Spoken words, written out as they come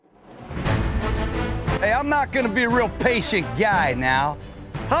Hey, I'm not going to be a real patient guy now.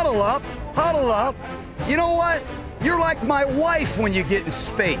 Huddle up, huddle up. You know what? You're like my wife when you get in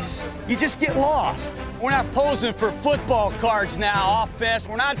space. You just get lost. We're not posing for football cards now, offense.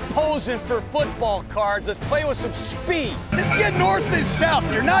 We're not posing for football cards. Let's play with some speed. Just get north and south.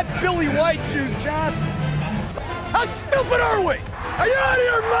 You're not Billy White Shoes Johnson. How stupid are we? Are you out of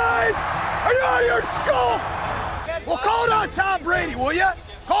your mind? Are you out of your skull? Well, call it on Tom Brady, will you?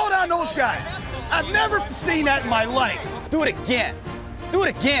 Call it on those guys. I've never seen that in my life. Do it again. Do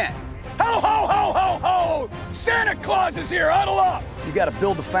it again. Ho, ho, ho, ho, ho! Santa Claus is here, huddle up! You gotta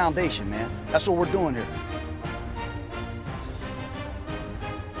build the foundation, man. That's what we're doing here.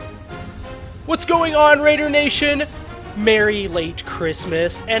 What's going on, Raider Nation? Merry late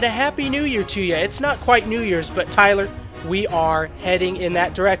Christmas and a Happy New Year to you. It's not quite New Year's, but Tyler, we are heading in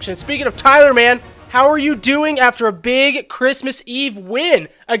that direction. Speaking of Tyler, man, how are you doing after a big Christmas Eve win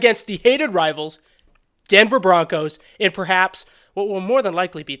against the hated rivals, Denver Broncos, in perhaps what will more than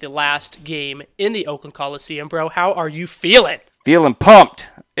likely be the last game in the Oakland Coliseum, bro? How are you feeling? Feeling pumped.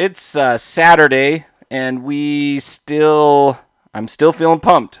 It's Saturday, and I'm still feeling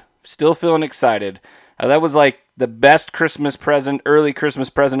pumped. Still feeling excited. That was like the best Christmas present, early Christmas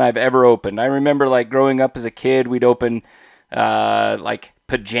present I've ever opened. I remember like growing up as a kid, we'd open like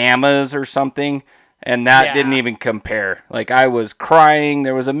pajamas or something, and that didn't even compare. Like I was crying.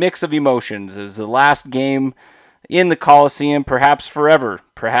 There was a mix of emotions. It was the last game in the Coliseum, perhaps forever,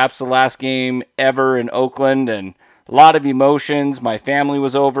 perhaps the last game ever in Oakland, and a lot of emotions. My family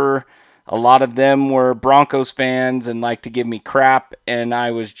was over. A lot of them were Broncos fans and liked to give me crap, and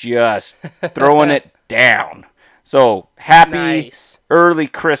I was just throwing it down. So happy early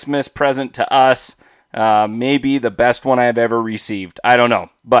Christmas present to us. Maybe the best one I've ever received. I don't know,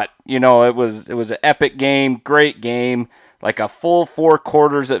 but it was an epic game, great game, like a full 4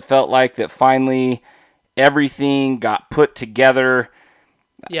 quarters. It felt like that finally everything got put together.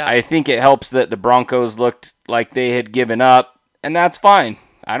 Yeah. I think it helps that the Broncos looked like they had given up, and that's fine.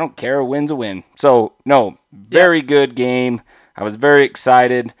 I don't care. A win's a win. So, no, very good game. I was very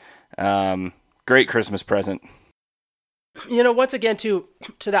excited. Great Christmas present. Once again, to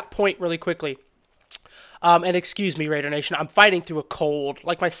that point really quickly, and excuse me, Raider Nation, I'm fighting through a cold,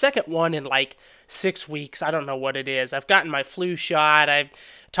 like my second one in like 6 weeks. I don't know what it is. I've gotten my flu shot.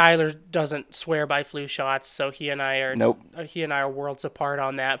 Tyler doesn't swear by flu shots, so he and I are worlds apart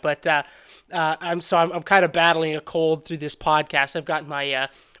on that. But I'm kind of battling a cold through this podcast. I've got my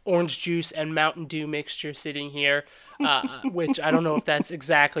orange juice and Mountain Dew mixture sitting here, which I don't know if that's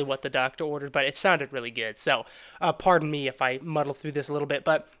exactly what the doctor ordered, but it sounded really good. So pardon me if I muddle through this a little bit,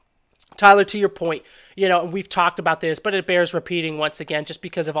 but Tyler, to your point, and we've talked about this, but it bears repeating once again, just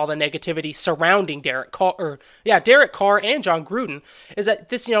because of all the negativity surrounding Derek Carr and John Gruden, is that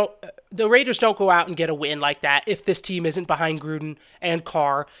this, the Raiders don't go out and get a win like that if this team isn't behind Gruden and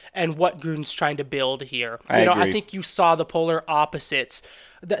Carr and what Gruden's trying to build here. I think you saw the polar opposites.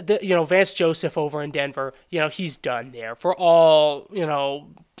 Vance Joseph over in Denver, he's done there for all,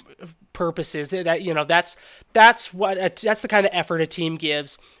 purposes. That's the kind of effort a team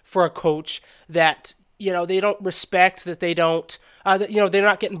gives for a coach that they don't respect, that they don't they're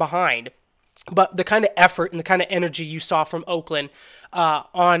not getting behind. But the kind of effort and the kind of energy you saw from Oakland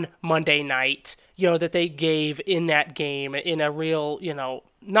on Monday night, that they gave in that game, in a real,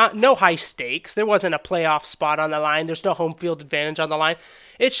 no high stakes. There wasn't a playoff spot on the line. There's no home field advantage on the line.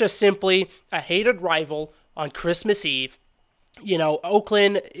 It's just simply a hated rival on Christmas Eve.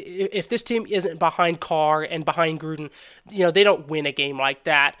 Oakland, if this team isn't behind Carr and behind Gruden, they don't win a game like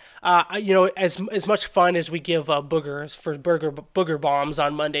that. As much fun as we give Boogers for booger bombs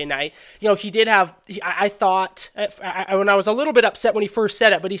on Monday night, he did have, I thought, when I was a little bit upset when he first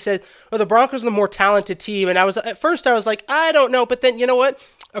said it, but he said, well, the Broncos are the more talented team. And at first I was like, I don't know. But then, you know what?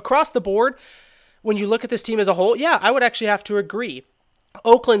 Across the board, when you look at this team as a whole, I would actually have to agree.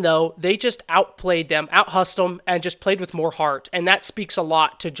 Oakland, though, they just outplayed them, out-hustled them, and just played with more heart. And that speaks a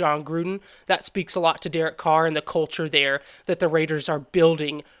lot to John Gruden. That speaks a lot to Derek Carr and the culture there that the Raiders are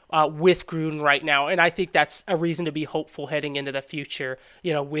building with Gruden right now. And I think that's a reason to be hopeful heading into the future,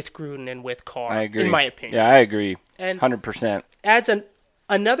 with Gruden and with Carr, I agree. In my opinion. Yeah, I agree. And 100%. Adds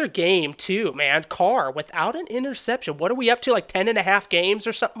another game, too, man. Carr, without an interception. What are we up to, like 10.5 games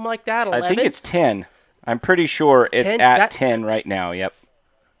or something like that? 11? I think it's 10. I'm pretty sure it's 10 right now, yep.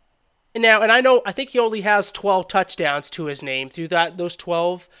 Now, and I think he only has 12 touchdowns to his name through those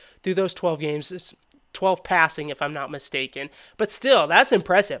 12 games. 12 passing, if I'm not mistaken. But still, that's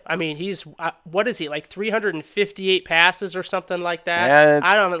impressive. I mean, he's, what is he, like 358 passes or something like that? Yeah,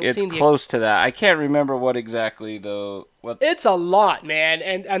 I don't know. it's close to that. I can't remember what exactly, though. It's a lot, man,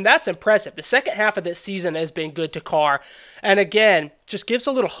 and that's impressive. The second half of this season has been good to Carr. And again, just gives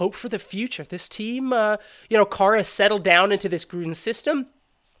a little hope for the future. This team, Carr has settled down into this Gruden system.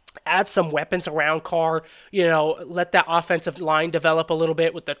 Add some weapons around Carr, let that offensive line develop a little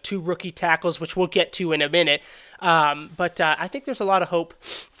bit with the 2 rookie tackles, which we'll get to in a minute. But I think there's a lot of hope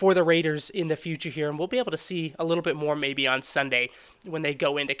for the Raiders in the future here, and we'll be able to see a little bit more maybe on Sunday when they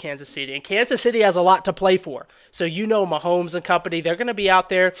go into Kansas City. And Kansas City has a lot to play for. So Mahomes and company, they're going to be out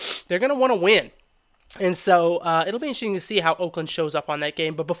there. They're going to want to win. And so it'll be interesting to see how Oakland shows up on that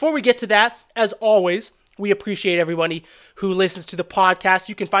game. But before we get to that, as always, we appreciate everybody who listens to the podcast.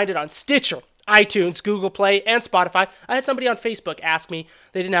 You can find it on Stitcher, iTunes, Google Play, and Spotify. I had somebody on Facebook ask me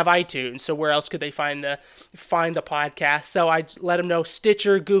they didn't have iTunes, so where else could they find the podcast? So I let them know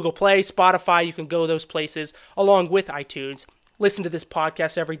Stitcher, Google Play, Spotify. You can go those places along with iTunes. Listen to this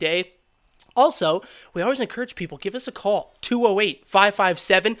podcast every day. Also, we always encourage people, give us a call.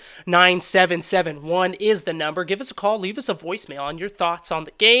 208-557-9771 is the number. Give us a call. Leave us a voicemail on your thoughts on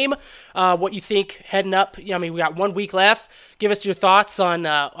the game, what you think heading up. I mean, we got 1 week left. Give us your thoughts on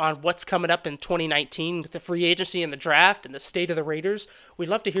what's coming up in 2019 with the free agency and the draft and the state of the Raiders. We'd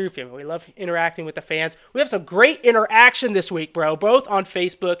love to hear from you. We love interacting with the fans. We have some great interaction this week, bro, both on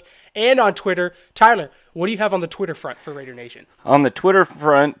Facebook and on Twitter. Tyler, what do you have on the Twitter front for Raider Nation? On the Twitter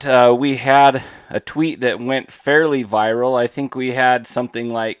front, we had a tweet that went fairly viral. I think we had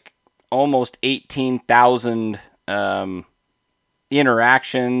something like almost 18,000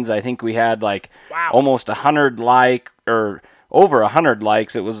 interactions. I think we had almost 100 over 100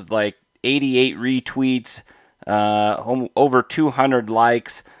 likes. It was like 88 retweets, over 200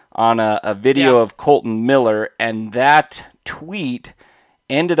 likes on a video of Colton Miller, and that tweet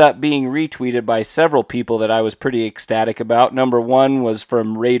ended up being retweeted by several people that I was pretty ecstatic about. Number one was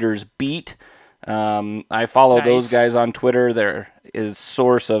from Raiders Beat. I follow those guys on Twitter. There is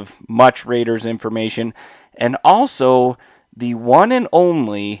source of much Raiders information. And also, the one and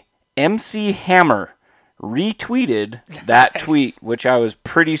only MC Hammer retweeted that tweet, which I was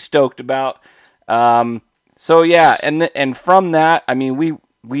pretty stoked about. So yeah, and from that, I mean,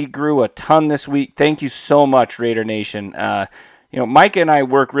 we grew a ton this week. Thank you so much, Raider Nation. Micah and I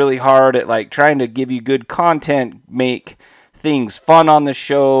work really hard at trying to give you good content, make things fun on the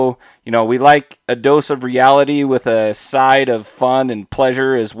show. We like a dose of reality with a side of fun and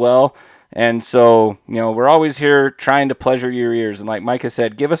pleasure as well. And so, we're always here trying to pleasure your ears. And like Micah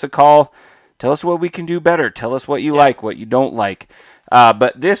said, give us a call. Tell us what we can do better. Tell us what you like, what you don't like.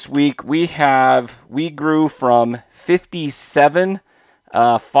 But this week we grew from 57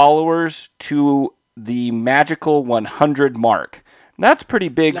 followers to the magical 100 mark. That's pretty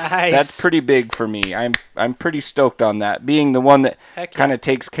big. Nice. That's pretty big for me. I'm pretty stoked on that, being the one that kind of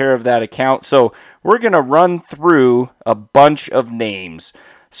takes care of that account. So we're going to run through a bunch of names.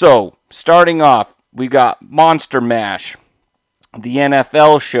 So starting off, we got Monster Mash, the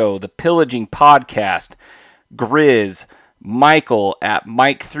NFL Show, the Pillaging Podcast, Grizz, Michael at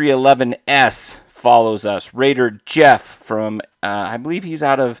Mike311S follows us. Raider Jeff from, I believe he's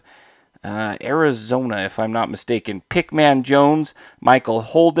out of Arizona, if I'm not mistaken. Pickman Jones, Michael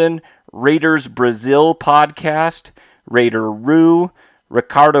Holden, Raiders Brazil Podcast, Raider Rue,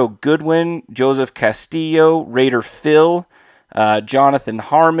 Ricardo Goodwin, Joseph Castillo, Raider Phil, Jonathan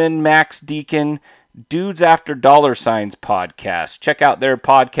Harmon, Max Deacon, Dudes After Dollar Signs Podcast. Check out their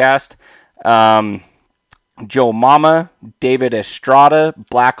podcast. Joe Mama, David Estrada,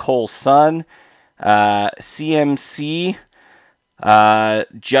 Black Hole Sun, CMC,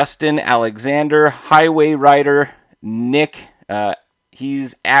 Justin Alexander, Highway Rider, Nick,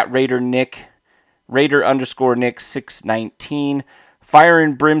 he's at Raider Nick, Raider_Nick 619, Fire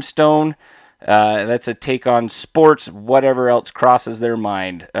and Brimstone, that's a take on sports, whatever else crosses their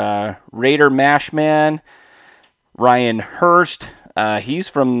mind. Raider Mashman, Ryan Hurst, he's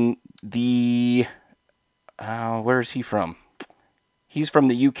from the, where is he from? He's from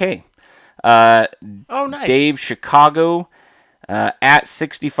the UK. Oh, nice. Dave Chicago, at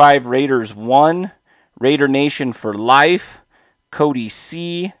 65 Raiders 1, Raider Nation for Life, Cody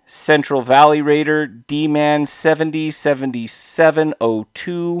C, Central Valley Raider, D-Man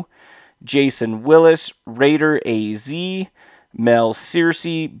 707702, Jason Willis, Raider AZ, Mel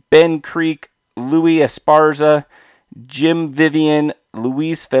Searcy, Ben Creek, Louis Esparza, Jim Vivian,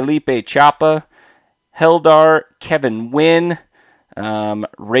 Luis Felipe Chapa, Heldar, Kevin Wynn,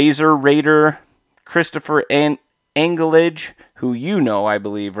 Razor Raider, Christopher Engelage, who I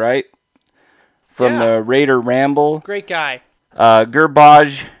believe, right? from the Raider Ramble. Great guy.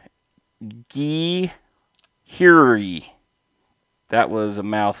 Gurbaj Gihiri. That was a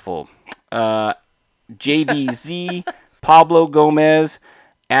mouthful. JDZ, Pablo Gomez,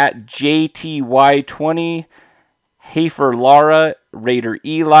 at JTY20, Hafer Lara, Raider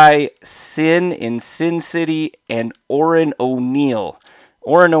Eli, Sin in Sin City, and Orrin O'Neal.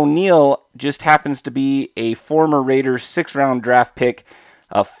 Orrin O'Neal just happens to be a former Raiders 6th-round draft pick,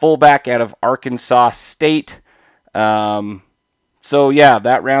 a fullback out of Arkansas State. So yeah,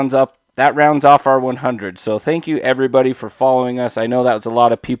 that rounds off our 100. So thank you everybody for following us. I know that was a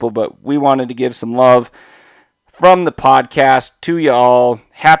lot of people, but we wanted to give some love from the podcast to you all.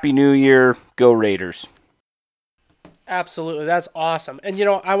 Happy New Year. Go Raiders. Absolutely. That's awesome. And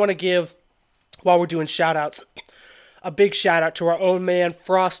I want to give, while we're doing shout outs, a big shout out to our own man,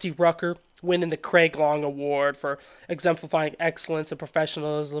 Frosty Rucker, winning the Craig Long Award for exemplifying excellence and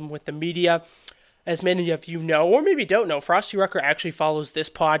professionalism with the media. As many of you know, or maybe don't know, Frosty Rucker actually follows this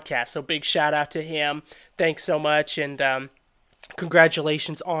podcast, so big shout out to him. Thanks so much, and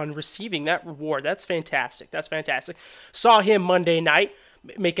congratulations on receiving that reward. That's fantastic. Saw him Monday night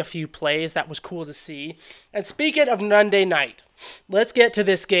make a few plays. That was cool to see. And speaking of Monday night, let's get to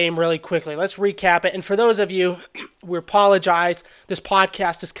this game really quickly. Let's recap it. And for those of you, we apologize. This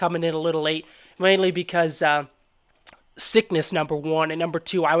podcast is coming in a little late, mainly because sickness, number one, and number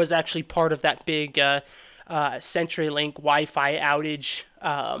two, I was actually part of that big CenturyLink Wi-Fi outage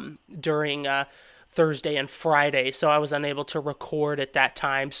during Thursday and Friday, so I was unable to record at that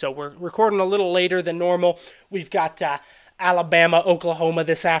time. So we're recording a little later than normal. We've got Alabama, Oklahoma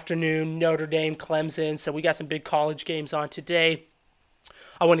this afternoon, Notre Dame, Clemson, so we got some big college games on today.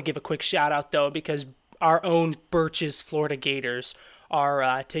 I want to give a quick shout out though, because our own Birch's Florida Gators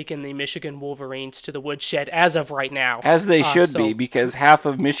are taking the Michigan Wolverines to the woodshed as of right now. As they should be, because half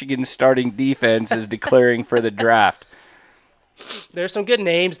of Michigan's starting defense is declaring for the draft. There's some good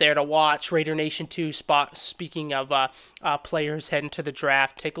names there to watch. Raider Nation 2 spot. Speaking of players heading to the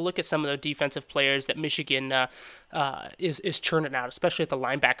draft, take a look at some of the defensive players that Michigan is churning out, especially at the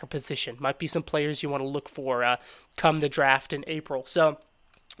linebacker position. Might be some players you want to look for come the draft in April. So,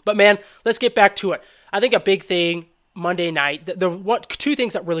 but man, let's get back to it. I think a big thing Monday night, two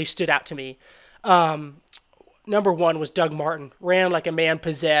things that really stood out to me. Number one was Doug Martin ran like a man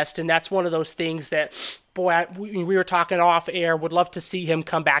possessed, and that's one of those things that, boy, we were talking off air. Would love to see him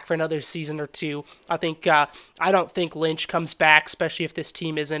come back for another season or two. I don't think Lynch comes back, especially if this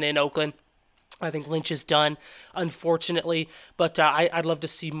team isn't in Oakland. I think Lynch is done, unfortunately. But I'd love to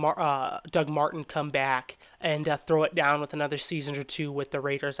see Doug Martin come back and throw it down with another season or two with the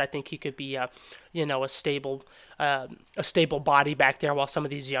Raiders. I think he could be a stable body back there while some of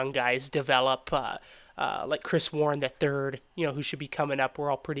these young guys develop. Like Chris Warren the third, who should be coming up. We're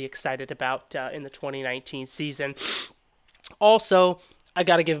all pretty excited about in the 2019 season. Also, I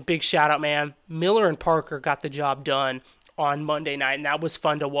got to give a big shout out, man. Miller and Parker got the job done on Monday night, and that was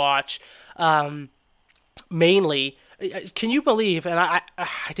fun to watch. Mainly, can you believe, and I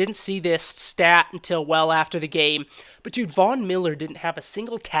didn't see this stat until well after the game, but dude, Von Miller didn't have a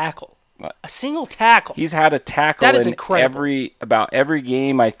single tackle. A single tackle. He's had a tackle in every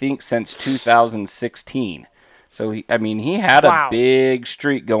game, I think, since 2016. So, he had a big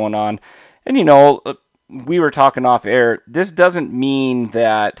streak going on. And, we were talking off air. This doesn't mean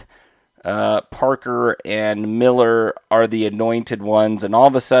that Parker and Miller are the anointed ones, and all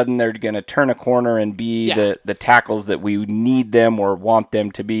of a sudden they're going to turn a corner and be the tackles that we need them or want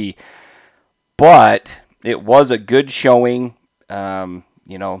them to be. But it was a good showing.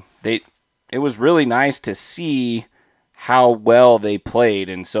 It was really nice to see how well they played,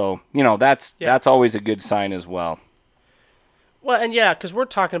 and so that's always a good sign as well. Well, and because we're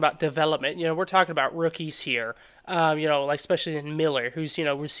talking about development, we're talking about rookies here. Like especially in Miller, who's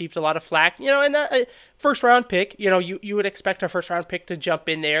received a lot of flack. And a first round pick. You would expect a first round pick to jump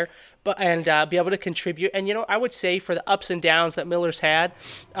in there, and be able to contribute. And I would say for the ups and downs that Miller's had,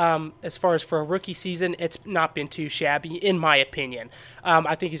 as far as for a rookie season, it's not been too shabby in my opinion.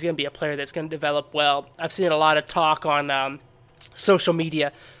 I think he's going to be a player that's going to develop well. I've seen a lot of talk on social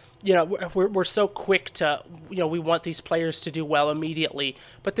media. We're so quick to, we want these players to do well immediately,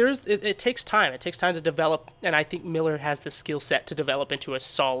 but it takes time. It takes time to develop, and I think Miller has the skill set to develop into a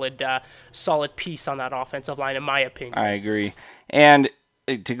solid piece on that offensive line, in my opinion. I agree. And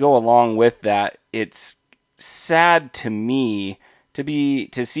to go along with that, it's sad to me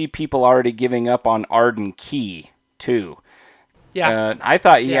to see people already giving up on Arden Key too. Yeah, I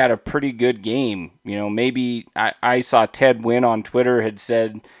thought he had a pretty good game. Maybe I saw Ted Wynn on Twitter had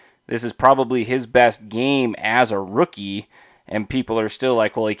said this is probably his best game as a rookie, and people are still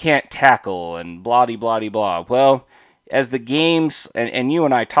like, well, he can't tackle and blah-de-blah-de-blah. Well, as the games, and you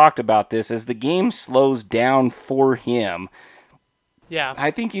and I talked about this, as the game slows down for him, yeah,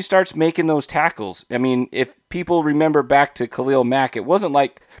 I think he starts making those tackles. I mean, if people remember back to Khalil Mack, it wasn't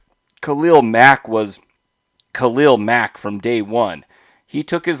like Khalil Mack was Khalil Mack from day one. He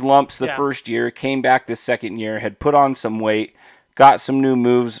took his lumps the first year, came back the second year, had put on some weight, got some new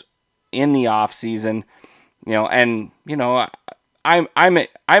moves in the off season, and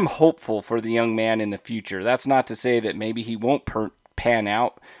I'm hopeful for the young man in the future. That's not to say that maybe he won't pan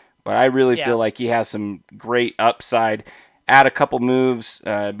out, but I really feel like he has some great upside. Add a couple moves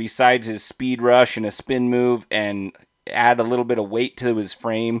besides his speed rush and a spin move, and add a little bit of weight to his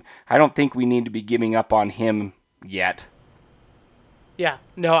frame. I don't think we need to be giving up on him yet. Yeah,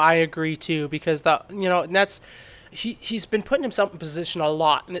 no, I agree too, because and that's he's been putting himself in position a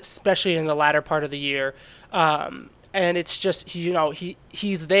lot, and especially in the latter part of the year. And it's just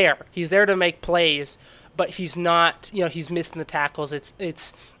he's there to make plays, but he's not. He's missing the tackles.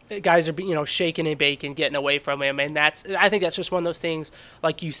 It's guys are shaking and baking, getting away from him, and I think that's just one of those things,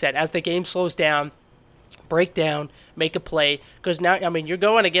 like you said, as the game slows down. Break down, make a play, because now, you're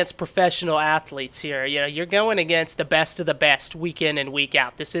going against professional athletes here. You're going against the best of the best week in and week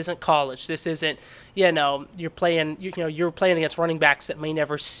out. This isn't college. This isn't, you're playing against running backs that may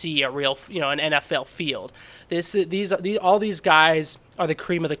never see a real, an NFL field. All these guys are the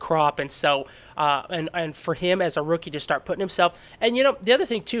cream of the crop, and so, and for him as a rookie to start putting himself, and the other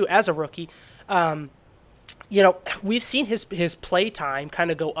thing too, as a rookie, we've seen his play time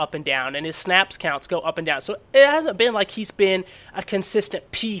kind of go up and down, and his snaps counts go up and down. So it hasn't been like he's been a consistent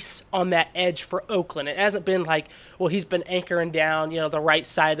piece on that edge for Oakland. It hasn't been like, well, he's been anchoring down, the right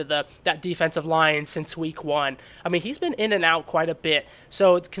side of that defensive line since week one. He's been in and out quite a bit.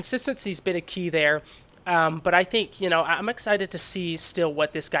 So consistency's been a key there. But I think, I'm excited to see still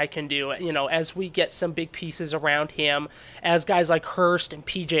what this guy can do, as we get some big pieces around him, as guys like Hurst and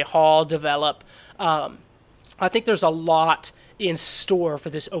PJ Hall develop. I think there's a lot in store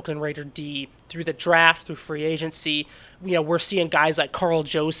for this Oakland Raider D through the draft, through free agency. We're seeing guys like Carl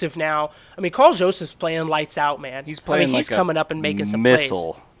Joseph now. Carl Joseph's playing lights out, man. He's playing he's coming up and making some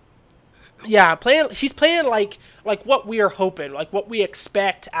missile. Plays. Yeah, he's playing like what we are hoping, like what we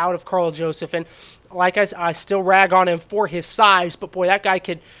expect out of Carl Joseph. And like I still rag on him for his size, but boy, that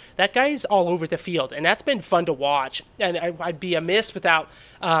guy's all over the field, and that's been fun to watch. And I'd be remiss without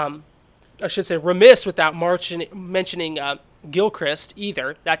mentioning Gilchrist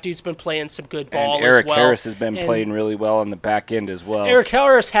either. That dude's been playing some good ball and Eric as well. Harris has been playing really well on the back end as well. Eric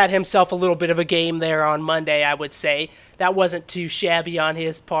Harris had himself a little bit of a game there on Monday, I would say. That wasn't too shabby on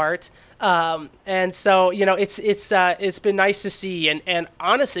his part. And so, it's been nice to see. And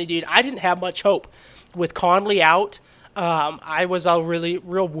honestly, dude, I didn't have much hope with Conley out. I was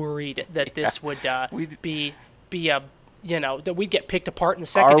real worried that this would be a that we'd get picked apart in the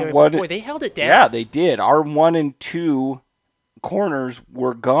secondary. Boy, they held it down. Yeah, they did. Our 1 and 2 corners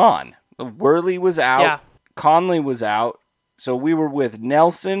were gone. Worley was out. Yeah. Conley was out. So we were with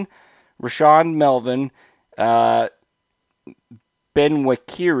Nelson, Rashawn Melvin, Ben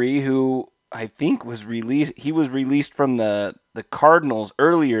Wakiri, who I think was released. He was released from the Cardinals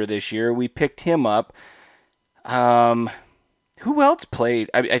earlier this year. We picked him up. Who else played?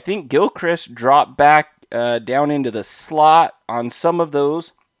 I think Gilchrist dropped back down into the slot on some of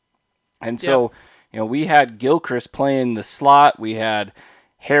those. And so, we had Gilchrist playing the slot. We had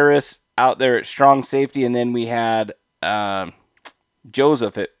Harris out there at strong safety, and then we had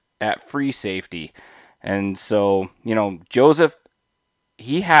Joseph at free safety. And so, Joseph,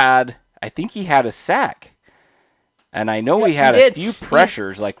 I think he had a sack. And I know he had a few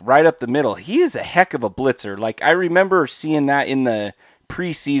pressures, like right up the middle. He is a heck of a blitzer. Like, I remember seeing that in the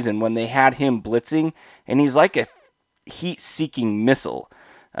preseason when they had him blitzing, and he's like a heat-seeking missile.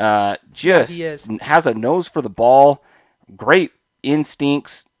 Just has a nose for the ball, great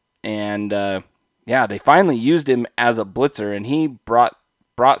instincts, and they finally used him as a blitzer, and he brought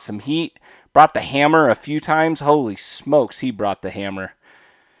some heat, brought the hammer a few times. Holy smokes, he brought the hammer.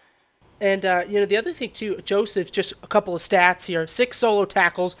 And, the other thing, too, Joseph, just a couple of stats here. 6 solo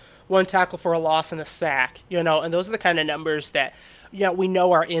tackles, 1 tackle for a loss, and a sack. And those are the kind of numbers that, we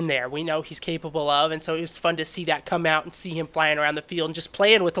know are in there. We know he's capable of, and so it was fun to see that come out and see him flying around the field and just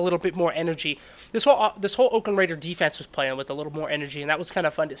playing with a little bit more energy. This whole Oakland Raider defense was playing with a little more energy, and that was kind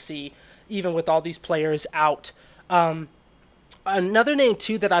of fun to see, even with all these players out. Another name,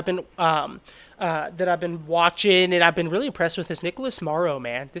 too, that I've been watching and I've been really impressed with is Nicholas Morrow,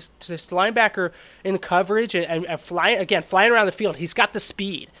 man. This linebacker in coverage and flying around the field. He's got the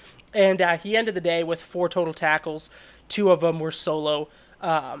speed. And he ended the day with 4 total tackles, 2 of them were solo.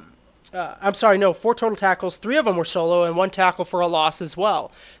 4 total tackles. 3 of them were solo, and 1 tackle for a loss as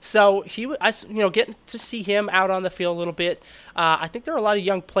well. So getting to see him out on the field a little bit. I think there are a lot of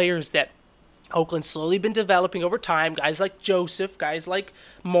young players that Oakland's slowly been developing over time. Guys like Joseph, guys like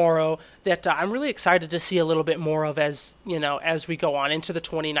Morrow, that I'm really excited to see a little bit more of as we go on into the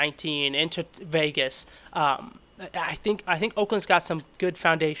 2019, into Vegas. I think Oakland's got some good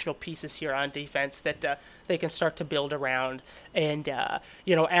foundational pieces here on defense that they can start to build around, and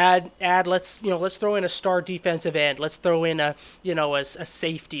add. Let's throw in a star defensive end. Let's throw in a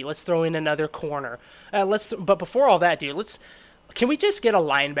safety. Let's throw in another corner. But before all that, dude, can we just get a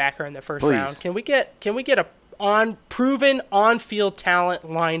linebacker in the first round? Can we get a proven on-field talent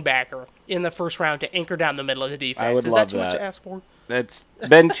linebacker in the first round to anchor down the middle of the defense? I would Is love that too much to ask for? It's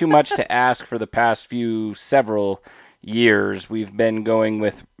been too much to ask for the past several years. We've been going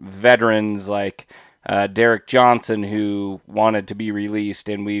with veterans like Derek Johnson, who wanted to be released,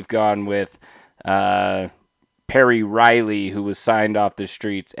 and we've gone with Perry Riley, who was signed off the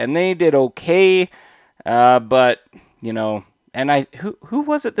streets, and they did okay. But and who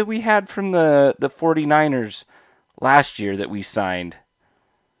was it that we had from the 49ers last year that we signed?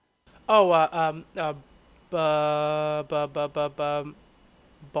 Bowman.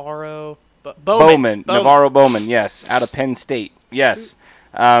 Navarro Bowman, yes, out of Penn State, yes.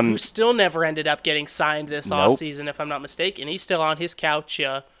 Who still never ended up getting signed this Nope. offseason, if I'm not mistaken. He's still on his couch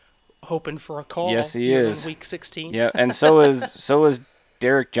hoping for a call. Yes, he is. In Week 16. Yeah, and so is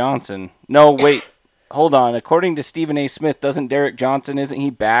Derek Johnson. No, wait, hold on. According to Stephen A. Smith, isn't he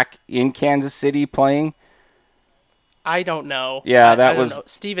back in Kansas City playing? I don't know. Yeah, I that don't was know.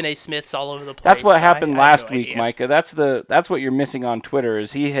 Stephen A. Smith's all over the place. That's what happened I have last no week, idea. Micah. That's what you're missing on Twitter.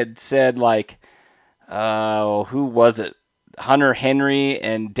 Is he had said who was it? Hunter Henry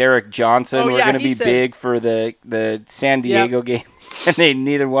and Derek Johnson were going to be big for the San Diego game, and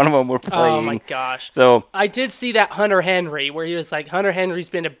neither one of them were playing. Oh my gosh! So I did see that Hunter Henry where he was like, Hunter Henry's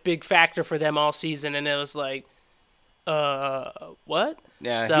been a big factor for them all season, and it was like, what?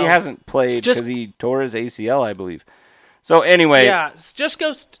 Yeah, so, he hasn't played because he tore his ACL, I believe. So anyway, yeah, it just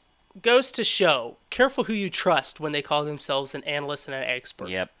goes to show, careful who you trust when they call themselves an analyst and an expert.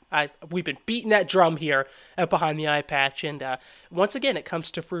 Yep. We've been beating that drum here at Behind the Eyepatch, and once again, it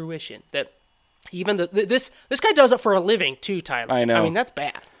comes to fruition that even this guy does it for a living too, Tyler. I know. I mean, that's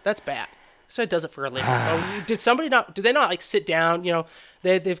bad. That's bad. This guy does it for a living. Did they not sit down?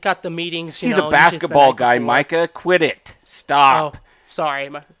 They've got the meetings. He's a basketball guy, Micah. Quit it. Stop. Oh, sorry,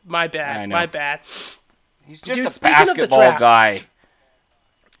 my bad. I know. My bad. He's just a basketball guy.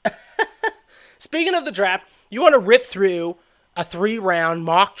 Speaking of the draft, you want to rip through a 3-round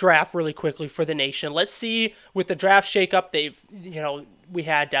mock draft really quickly for the nation. Let's see, with the draft shakeup, we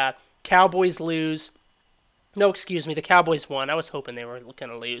had Cowboys lose. No, excuse me, the Cowboys won. I was hoping they were going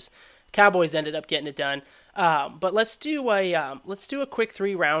to lose. Cowboys ended up getting it done. But let's do a quick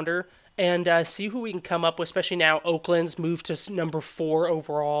 3-rounder and see who we can come up with, especially now Oakland's moved to number 4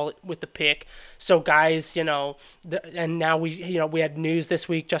 overall with the pick. So guys, and now we had news this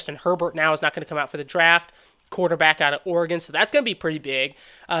week, Justin Herbert now is not going to come out for the draft, quarterback out of Oregon, so that's going to be pretty big.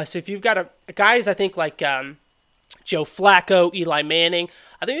 So if you've got guys, I think like Joe Flacco, Eli Manning,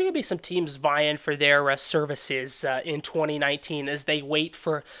 I think there could be some teams vying for their services in 2019 as they wait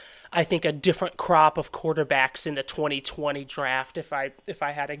for, I think, a different crop of quarterbacks in the 2020 draft, if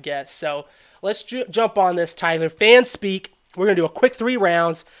I had to guess. So let's jump on this, Tyler. Fan speak. We're going to do a quick 3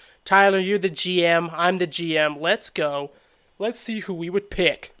 rounds. Tyler, you're the GM. I'm the GM. Let's go. Let's see who we would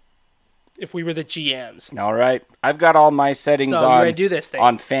pick if we were the GMs. All right. I've got all my settings so on, you do this thing.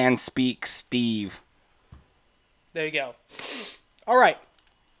 On Fan Speak Steve. There you go. All right.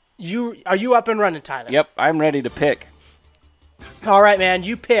 Are you up and running, Tyler? Yep, I'm ready to pick. All right, man,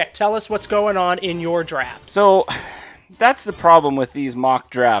 you pick. Tell us what's going on in your draft. So, that's the problem with these mock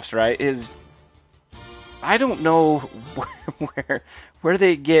drafts, right? Is I don't know where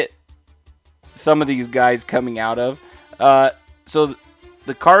they get some of these guys coming out of. So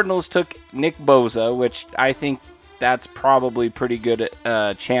the Cardinals took Nick Bosa, which I think that's probably pretty good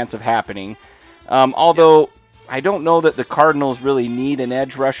chance of happening. Although I don't know that the Cardinals really need an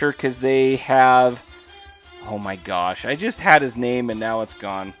edge rusher because they have... Oh my gosh, I just had his name and now it's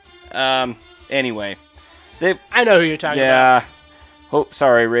gone. Anyway. I know who you're talking about. Yeah. Oh,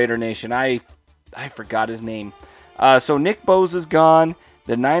 sorry, Raider Nation. I forgot his name. So Nick Bosa's gone.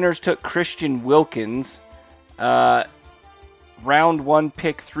 The Niners took Christian Wilkins. Round 1,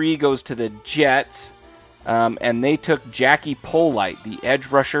 pick 3 goes to the Jets. And they took Jackie Polite, the edge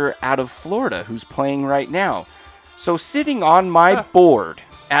rusher out of Florida, who's playing right now. So sitting on my board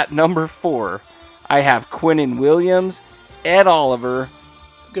at number 4... I have Quinnen Williams, Ed Oliver,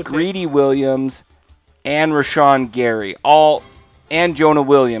 Greedy Williams, and Rashawn Gary. And Jonah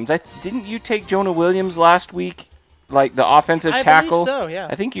Williams. Didn't you take Jonah Williams last week? Like the offensive tackle? I believe so, yeah.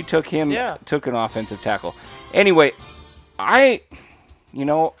 I think you took him, took an offensive tackle. Anyway, I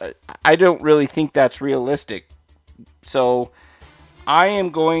don't really think that's realistic. So I am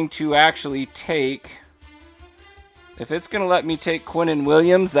going to actually take, if it's going to let me take Quinnen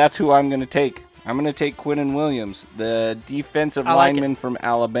Williams, that's who I'm going to take. I'm going to take Quinnen Williams, the defensive lineman from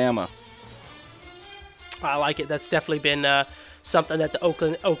Alabama. I like it. That's definitely been something that the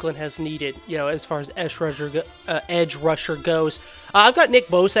Oakland has needed, as far as edge rusher goes. I've got Nick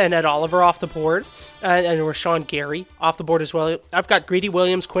Bosa and Ed Oliver off the board, and Rashawn Gary off the board as well. I've got Greedy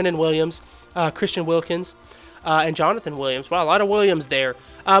Williams, Quinnen Williams, Christian Wilkins, and Jonathan Williams. Wow, a lot of Williams there.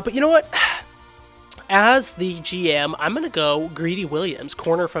 But you know what? As the GM, I'm going to go Greedy Williams,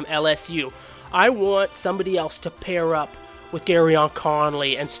 corner from LSU. I want somebody else to pair up with Garyon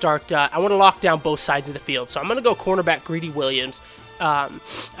Conley and start. I want to lock down both sides of the field. So I'm going to go cornerback Greedy Williams out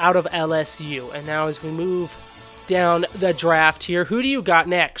of LSU. And now as we move down the draft here, who do you got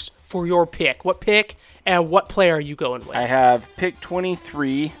next for your pick? What pick and what player are you going with? I have pick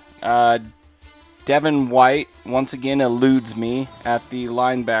 23. Devin White once again eludes me at the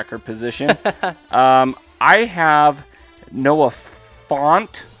linebacker position. I have Noah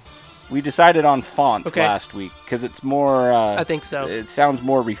Fant. We decided on Font last week because it's more... I think so. It sounds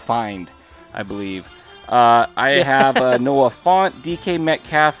more refined, I believe. I have Noah Font, DK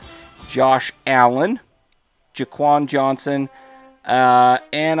Metcalf, Josh Allen, Jaquan Johnson,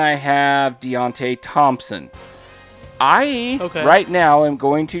 and I have Deontay Thompson. Right now, am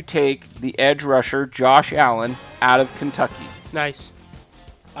going to take the edge rusher, Josh Allen, out of Kentucky. Nice.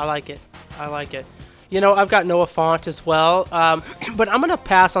 I like it. I've got Noah Fant as well, but I'm going to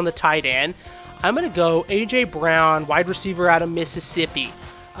pass on the tight end. I'm going to go A.J. Brown, wide receiver out of Mississippi.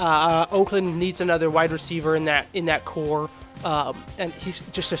 Oakland needs another wide receiver in that core, and he's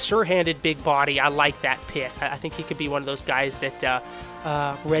just a sure-handed big body. I like that pick. I think he could be one of those guys that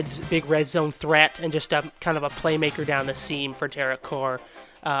big red zone threat and just kind of a playmaker down the seam for Derek Carr.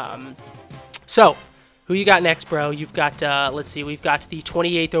 So, who you got next, bro? You've got, we've got the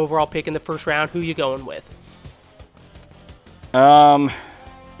 28th overall pick in the first round. Who you going with?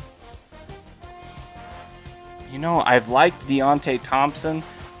 I've liked Deontay Thompson,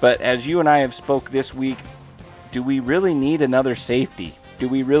 but as you and I have spoke this week, do we really need another safety? Do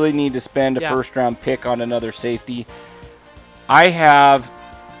we really need to spend a first-round pick on another safety? I have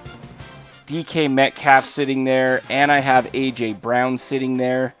DK Metcalf sitting there, and I have A.J. Brown sitting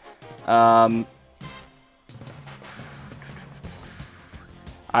there.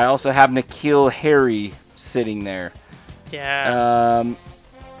 I also have N'Keal Harry sitting there. Yeah.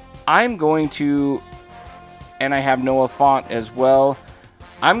 I'm going to, and I have Noah Fant as well.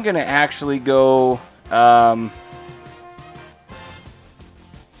 I'm going to actually go, I'm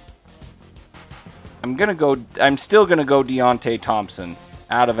still going to go Deontay Thompson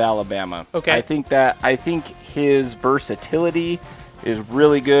out of Alabama. Okay. I think his versatility is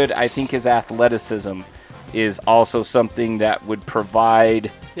really good. I think his athleticism is also something that would provide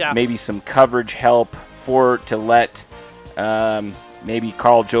maybe some coverage help to let maybe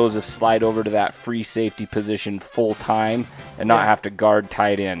Carl Joseph slide over to that free safety position full time and not have to guard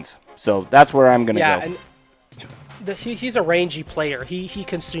tight ends. So that's where I'm going to go. And he's a rangy player. He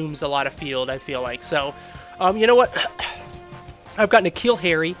consumes a lot of field, I feel like. So, you know what? I've got N'Keal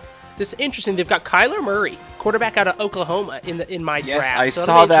Harry. This is interesting. They've got Kyler Murray, quarterback out of Oklahoma, in my draft. Yes, I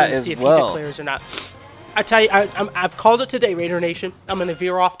saw that as if well. He declares or not. I tell you, I've called it today, Raider Nation. I'm going to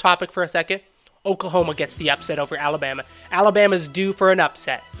veer off topic for a second. Oklahoma gets the upset over Alabama. Alabama's due for an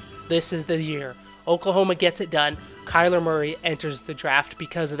upset. This is the year. Oklahoma gets it done. Kyler Murray enters the draft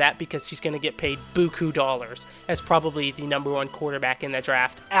because of that, because he's going to get paid buku dollars as probably the number one quarterback in the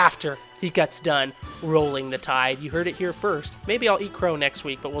draft after he gets done rolling the Tide. You heard it here first. Maybe I'll eat crow next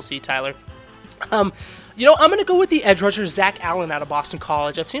week, but we'll see, Tyler. I'm going to go with the edge rusher, Zach Allen out of Boston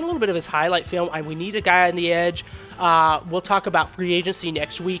College. I've seen a little bit of his highlight film. We need a guy on the edge. We'll talk about free agency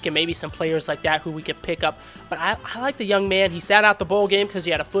next week and maybe some players like that who we could pick up. But I like the young man. He sat out the bowl game because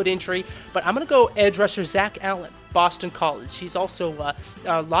he had a foot injury. But I'm going to go edge rusher, Zach Allen, Boston College. He's also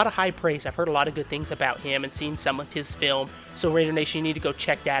a lot of high praise. I've heard a lot of good things about him and seen some of his film. So Raider Nation, you need to go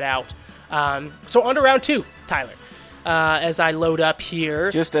check that out. So on to round two, Tyler. As I load up here.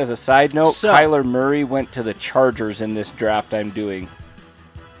 Just as a side note, Kyler Murray went to the Chargers in this draft I'm doing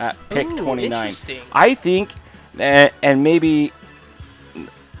at pick 29. Interesting. I think, and maybe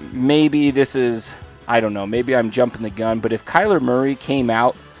this is, I don't know, maybe I'm jumping the gun, but if Kyler Murray came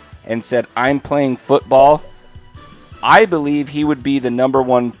out and said, I'm playing football, I believe he would be the number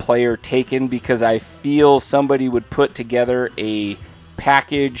one player taken, because I feel somebody would put together a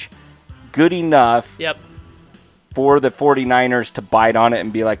package good enough for the 49ers to bite on it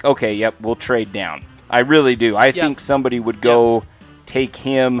and be like, okay, yep, we'll trade down. I really do. I think somebody would go take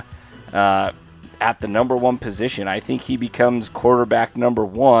him at the number one position. I think he becomes quarterback number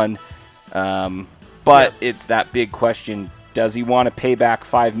one. But it's that big question. Does he want to pay back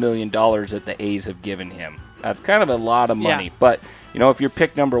 $5 million that the A's have given him? That's kind of a lot of money. Yeah. But, if you're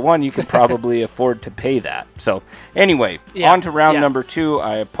pick number one, you can probably afford to pay that. So, anyway, on to round number 2.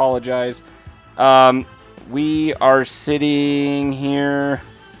 I apologize. We are sitting here.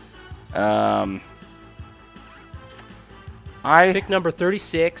 Pick number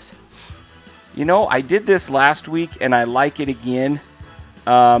 36. I did this last week, and I like it again.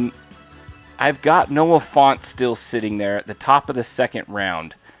 I've got Noah Fant still sitting there at the top of the second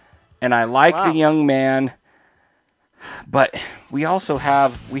round. And I like the young man, but we also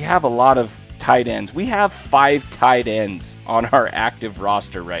have a lot of tight ends. We have 5 tight ends on our active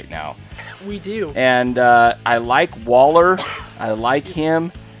roster right now. We do. And I like Waller. I like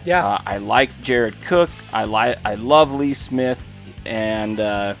him. Yeah. I like Jared Cook. I love Lee Smith. And,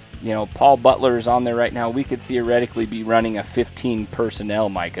 Paul Butler is on there right now. We could theoretically be running a 15 personnel,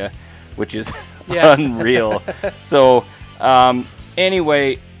 Micah, which is unreal. So,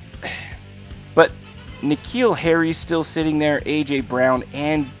 anyway, but N'Keal Harry's still sitting there. A.J. Brown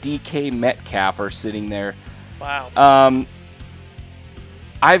and DK Metcalf are sitting there. Wow.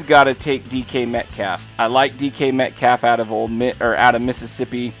 I've got to take DK Metcalf. I like DK Metcalf out of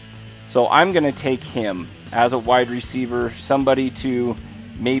Mississippi, so I'm going to take him as a wide receiver, somebody to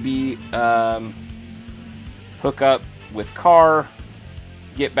maybe hook up with Carr,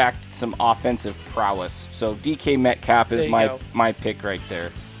 get back some offensive prowess. So DK Metcalf is my pick right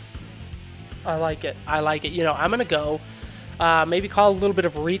there. I like it. I'm going to go maybe call a little bit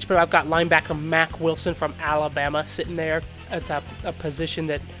of a reach, but I've got linebacker Mack Wilson from Alabama sitting there. It's a position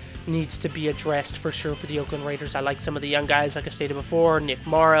that needs to be addressed for sure for the Oakland Raiders. I like some of the young guys, like I stated before, Nick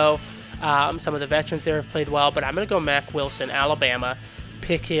Morrow. Some of the veterans there have played well, but I'm going to go Mack Wilson, Alabama.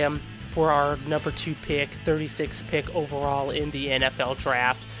 Pick him for our number 2 pick, 36th pick overall in the NFL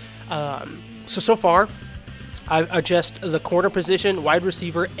draft. So far, I've adjusted the corner position, wide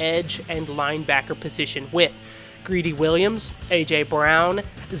receiver, edge, and linebacker position with Greedy Williams, A.J. Brown,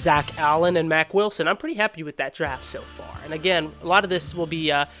 Zach Allen, and Mack Wilson. I'm pretty happy with that draft so far. And again, a lot of this will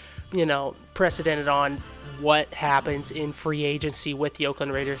be, precedented on what happens in free agency with the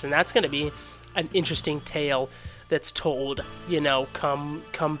Oakland Raiders, and that's going to be an interesting tale that's told,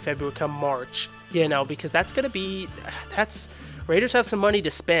 come February, come March, because Raiders have some money to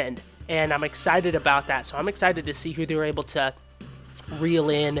spend, and I'm excited about that. So I'm excited to see who they're able to reel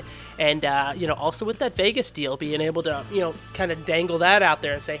in, and also with that Vegas deal, being able to kind of dangle that out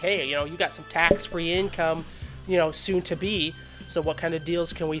there and say, hey, you got some tax-free income, soon to be. So what kind of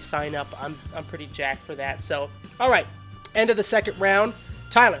deals can we sign up? I'm pretty jacked for that. So all right, end of the second round.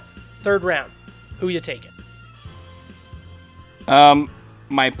 Tyler, third round. Who you taking?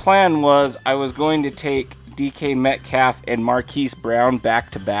 My plan was I was going to take DK Metcalf and Marquise Brown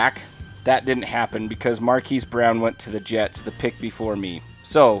back to back. That didn't happen because Marquise Brown went to the Jets the pick before me.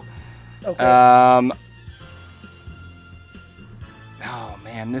 So, okay. Oh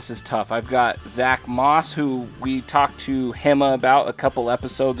man, this is tough. I've got Zach Moss, who we talked to Hema about a couple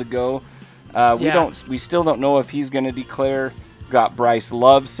episodes ago. We still don't know if he's going to declare. Got Bryce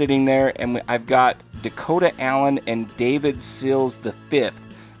Love sitting there, and I've got Dakota Allen and David Sills the fifth.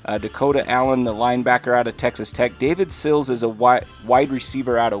 Dakota Allen, the linebacker out of Texas Tech. David Sills is a wide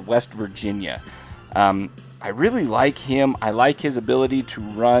receiver out of West Virginia. I really like him. I like his ability to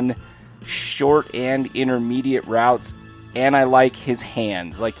run short and intermediate routes, and I like his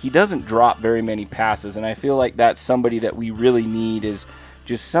hands. Like, he doesn't drop very many passes, and I feel like that's somebody that we really need, is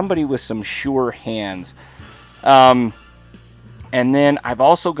just somebody with some sure hands. And then I've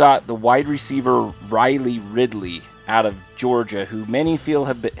also got the wide receiver Riley Ridley out of Georgia, who many feel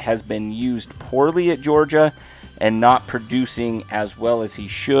has been used poorly at Georgia and not producing as well as he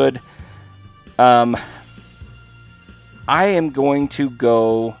should. I am going to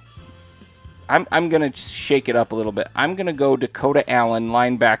go... I'm going to shake it up a little bit. I'm going to go Dakota Allen,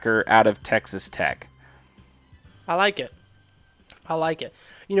 linebacker out of Texas Tech. I like it.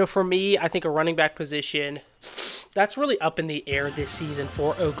 For me, I think a running back position, that's really up in the air this season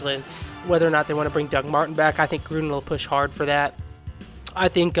for Oakland. Whether or not they want to bring Doug Martin back, I think Gruden will push hard for that. I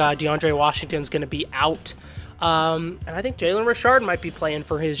think DeAndre Washington's going to be out. And I think Jalen Richard might be playing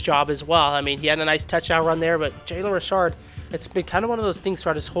for his job as well. I mean, he had a nice touchdown run there, but Jalen Richard it's been kind of one of those things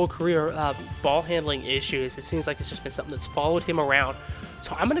throughout his whole career, ball handling issues. It seems like it's just been something that's followed him around.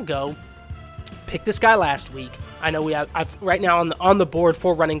 So I'm going to go pick this guy last week. I know right now on the board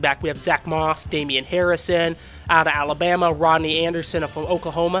for running back, we have Zach Moss, Damian Harrison out of Alabama, Rodney Anderson from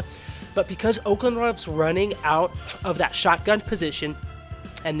Oklahoma. But because Oakland loves running out of that shotgun position,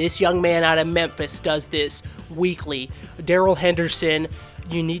 and this young man out of Memphis does this weekly, Darrell Henderson,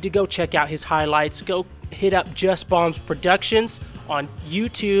 you need to go check out his highlights. Go hit up Just Bombs Productions on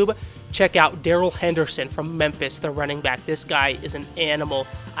YouTube. Check out Darrell Henderson from Memphis, the running back. This guy is an animal.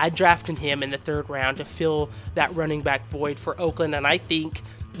 I drafted him in the 3rd round to fill that running back void for Oakland, and I think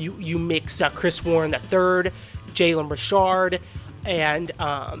you mix Chris Warren III, Jalen Richard, and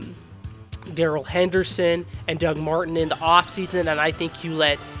Darrell Henderson and Doug Martin in the offseason, and I think you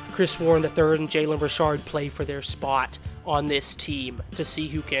let Chris Warren III and Jalen Richard play for their spot on this team to see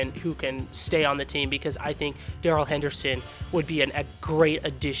who can stay on the team, because I think Darrell Henderson would be a great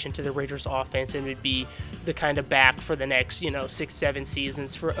addition to the Raiders offense and would be the kind of back for the next 6-7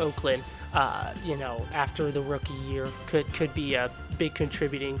 seasons for Oakland. After the rookie year could be a big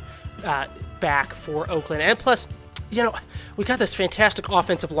contributing back for Oakland. And plus, we got this fantastic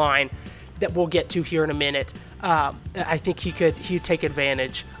offensive line that we'll get to here in a minute. I think he'd take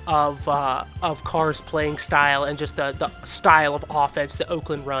advantage of Carr's playing style and just the style of offense that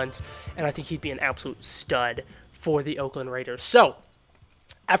Oakland runs, and I think he'd be an absolute stud for the Oakland Raiders. So,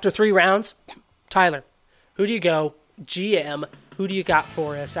 after 3 rounds, Tyler, who do you go? GM, who do you got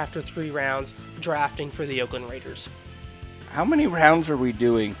for us after 3 rounds drafting for the Oakland Raiders? How many rounds are we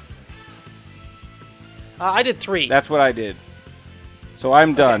doing? I did 3. That's what I did. So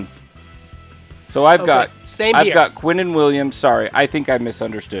I'm done. So I've got Quinnen Williams. Sorry, I think I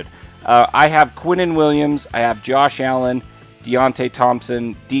misunderstood. I have Quinnen Williams. I have Josh Allen, Deontay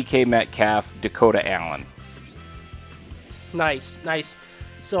Thompson, DK Metcalf, Dakota Allen. Nice.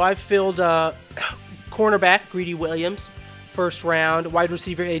 So I've filled cornerback Greedy Williams, 1st round, wide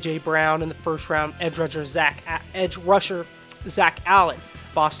receiver A.J. Brown in the 1st round, edge rusher Zach Allen,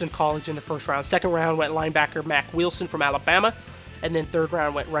 Boston College in the 1st round. 2nd round went linebacker Mac Wilson from Alabama. And then 3rd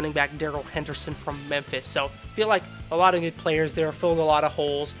round went running back Darrell Henderson from Memphis. So I feel like a lot of good players there, filled a lot of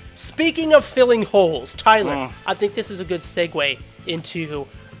holes. Speaking of filling holes, Tyler, I think this is a good segue into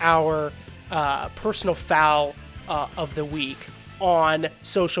our personal foul of the week on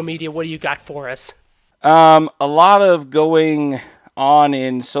social media. What do you got for us? A lot of going on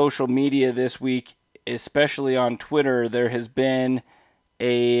in social media this week, especially on Twitter. There has been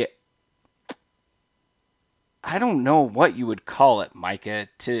I don't know what you would call it, Micah,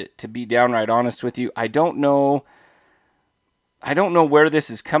 to be downright honest with you. I don't know where this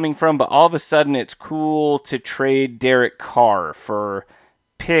is coming from, but all of a sudden it's cool to trade Derek Carr for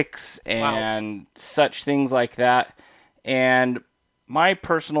picks and such things like that. And my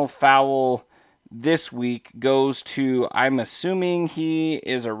personal foul this week goes to, I'm assuming he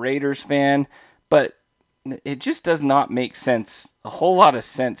is a Raiders fan, but it just does not make sense, a whole lot of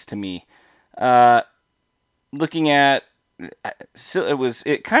sense to me. Looking at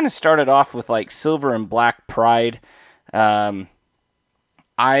it kind of started off with like silver and black pride. I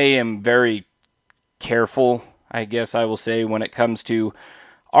am very careful, I guess I will say, when it comes to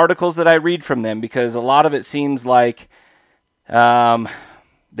articles that I read from them, because a lot of it seems like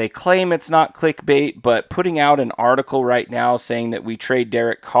they claim it's not clickbait, but putting out an article right now saying that we trade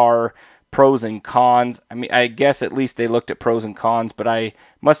Derek Carr, pros and cons. I mean, I guess at least they looked at pros and cons, but I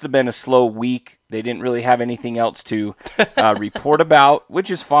must have been a slow week. They didn't really have anything else to report about, which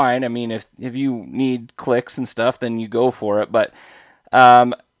is fine. I mean, if you need clicks and stuff, then you go for it. But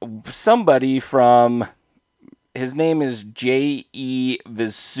somebody from, his name is J.E.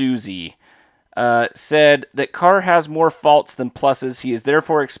 Visuzi, said that Carr has more faults than pluses. He is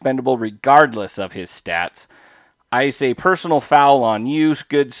therefore expendable regardless of his stats. I say personal foul on you,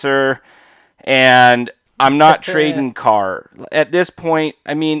 good sir. And I'm not trading Carr. At this point,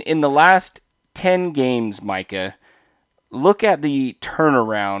 I mean, in the last 10 games, Micah, look at the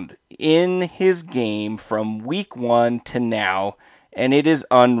turnaround in his game from week 1 to now, and it is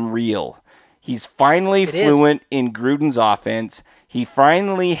unreal. He's finally fluent in Gruden's offense. He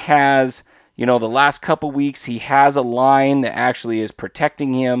finally has, the last couple weeks, he has a line that actually is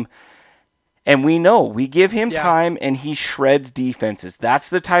protecting him. And we give him time, and he shreds defenses. That's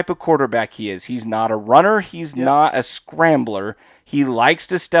the type of quarterback he is. He's not a runner. He's not a scrambler. He likes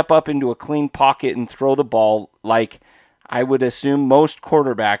to step up into a clean pocket and throw the ball like I would assume most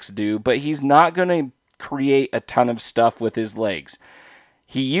quarterbacks do, but he's not going to create a ton of stuff with his legs.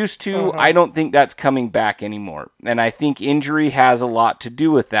 He used to. I don't think that's coming back anymore. And I think injury has a lot to do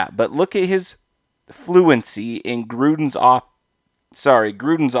with that. But look at his fluency in Gruden's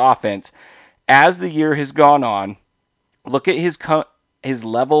offense as the year has gone on. Look at his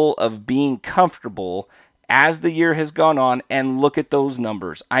level of being comfortable as the year has gone on, and look at those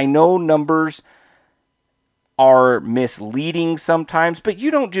numbers. I know numbers are misleading sometimes, but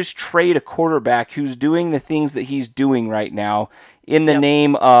you don't just trade a quarterback who's doing the things that he's doing right now in the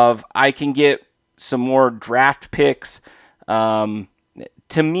name of, I can get some more draft picks. To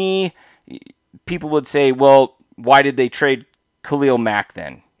me, people would say, well, why did they trade Khalil Mack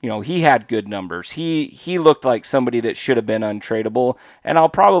then? He had good numbers. He looked like somebody that should have been untradeable, and I'll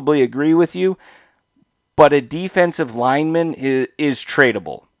probably agree with you. But a defensive lineman is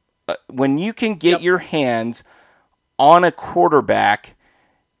tradable. When you can get your hands on a quarterback,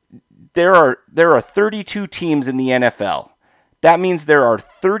 there are 32 teams in the NFL. That means there are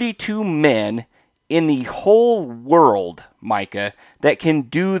 32 men in the whole world, Micah, that can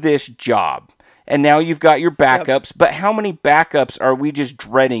do this job. And now you've got your backups, but how many backups are we just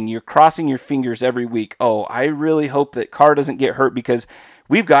dreading? You're crossing your fingers every week. Oh, I really hope that Carr doesn't get hurt because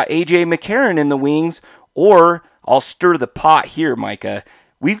we've got A.J. McCarron in the wings. Or, I'll stir the pot here, Micah,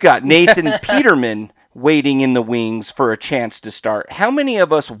 we've got Nathan Peterman waiting in the wings for a chance to start. How many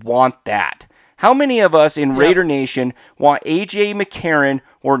of us want that? How many of us in Raider Nation want A.J. McCarron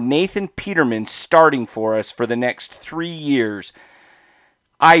or Nathan Peterman starting for us for the next 3 years?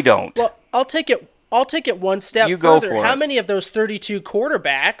 I don't. Well, I'll take it one step you further. Go for How it. many of those 32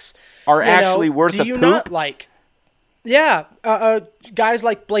 quarterbacks are actually worth do a you poop? Not like? Yeah, guys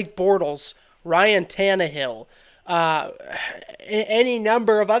like Blake Bortles, Ryan Tannehill, any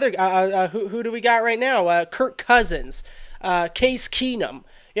number of other who do we got right now? Kirk Cousins, Case Keenum.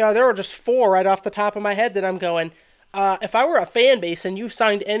 There were just 4 right off the top of my head that I'm going, if I were a fan base and you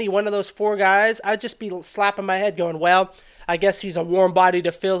signed any one of those 4 guys, I'd just be slapping my head going, well, I guess he's a warm body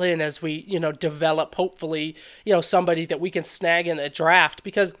to fill in as we, develop, hopefully, somebody that we can snag in the draft,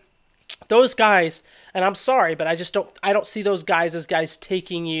 because those guys, and I'm sorry, but I don't see those guys as guys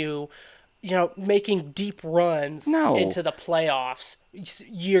taking you, making deep runs into the playoffs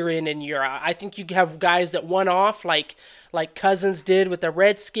year in and year out. I think you have guys that one off like Cousins did with the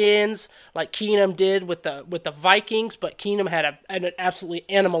Redskins, like Keenum did with the Vikings, but Keenum had an absolutely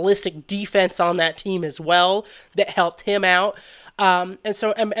animalistic defense on that team as well that helped him out.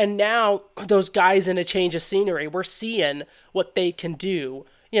 And now those guys in a change of scenery, we're seeing what they can do.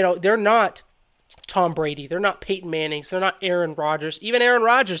 They're not Tom Brady. They're not Peyton Mannings. They're not Aaron Rodgers. Even Aaron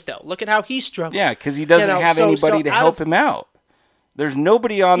Rodgers, though. Look at how he struggled. Yeah, because he doesn't have anybody to help him out. There's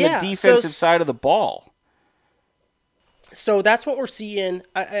nobody on the defensive side of the ball. So that's what we're seeing.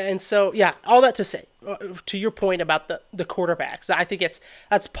 And so, yeah, all that to say, to your point about the quarterbacks, I think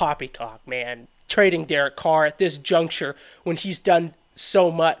that's poppycock, man. Trading Derek Carr at this juncture when he's done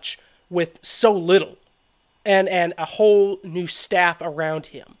so much with so little and a whole new staff around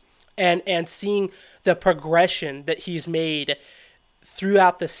him. And seeing the progression that he's made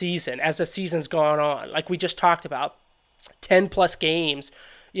throughout the season as the season's gone on. Like we just talked about, 10-plus games,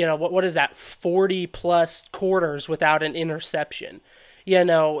 what is that, 40-plus quarters without an interception. I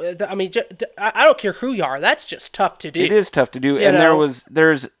don't care who you are. That's just tough to do. It is tough to do. And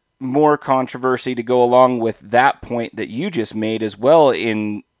there's more controversy to go along with that point that you just made as well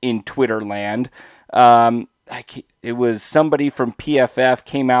in Twitter land. It was somebody from PFF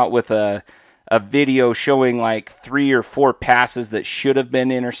came out with a video showing like 3 or 4 passes that should have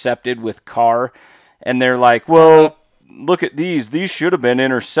been intercepted with Carr. And they're like, well, look at these. These should have been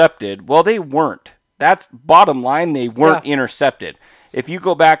intercepted. Well, they weren't. That's bottom line. They weren't intercepted. If you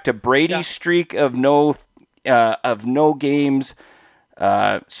go back to Brady's streak of no games,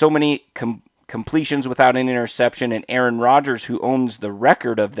 so many completions without an interception, and Aaron Rodgers, who owns the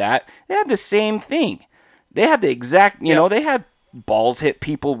record of that, they had the same thing. They had the exact, they had balls hit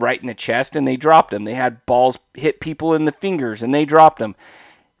people right in the chest and they dropped them. They had balls hit people in the fingers and they dropped them.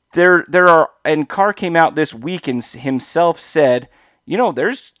 And Carr came out this week and himself said,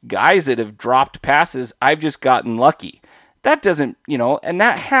 there's guys that have dropped passes. I've just gotten lucky. That doesn't, and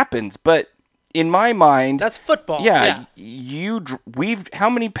that happens. But in my mind, that's football. Yeah. How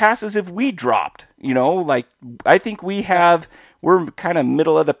many passes have we dropped? I think we're kind of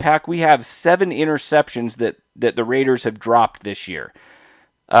middle of the pack. We have 7 interceptions that the Raiders have dropped this year.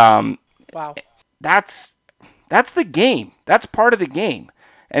 Wow. That's the game. That's part of the game.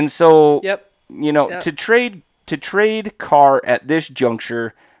 And so, to trade Carr at this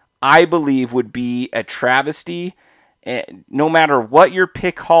juncture, I believe would be a travesty. No matter what your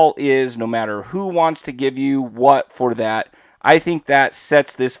pick haul is, no matter who wants to give you what for that, I think that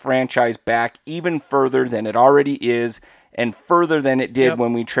sets this franchise back even further than it already is. and further than it did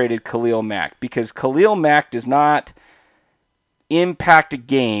when we traded Khalil Mack, because Khalil Mack does not impact a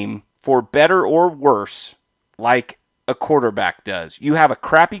game for better or worse like a quarterback does. You have a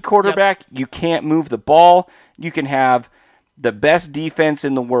crappy quarterback, you can't move the ball, you can have the best defense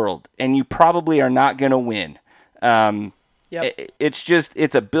in the world, and you probably are not going to win.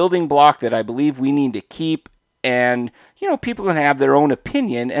 It's a building block that I believe we need to keep, and people can have their own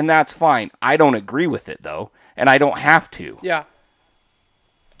opinion, and that's fine. I don't agree with it though, and I don't have to. Yeah.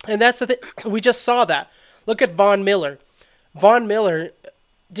 And that's the thing. We just saw that. Look at Von Miller. Von Miller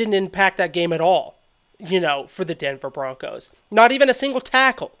didn't impact that game at all, for the Denver Broncos. Not even a single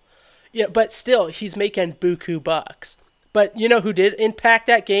tackle. Yeah, but still, he's making buku bucks. But who did impact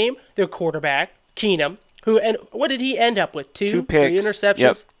that game? Their quarterback, Keenum. And what did he end up with? Two picks. 3 interceptions?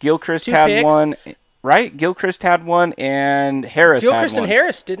 Yep. Gilchrist had one, right? Gilchrist had one, and Harris had one. Gilchrist and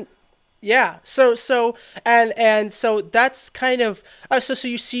Harris didn't. Yeah. So that's kind of so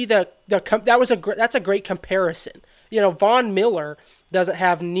you see that's a great comparison. Von Miller doesn't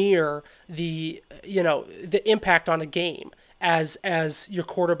have near the the impact on a game as your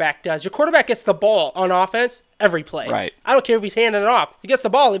quarterback does. Your quarterback gets the ball on offense every play. Right. I don't care if he's handing it off. He gets the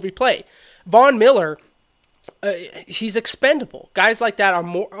ball every play. Von Miller, he's expendable. Guys like that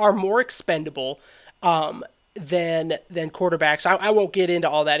are more expendable than quarterbacks. I won't get into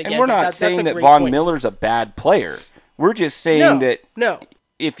all that again. And we're not saying that Von Miller's a bad player. We're just saying that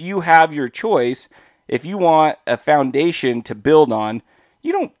if you have your choice, if you want a foundation to build on,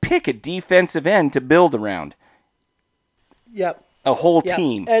 you don't pick a defensive end to build around. Yep. A whole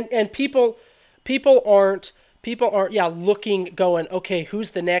team. And people aren't looking, going, okay,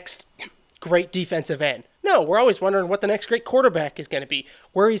 who's the next great defensive end? No, we're always wondering what the next great quarterback is going to be,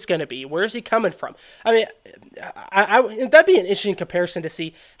 where he's going to be, where is he coming from. I mean, that'd be an interesting comparison to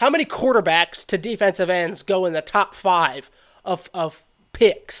see how many quarterbacks to defensive ends go in the top 5 of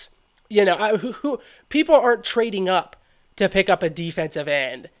picks. Who people aren't trading up to pick up a defensive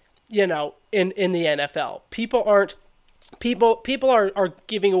end, in the NFL. People are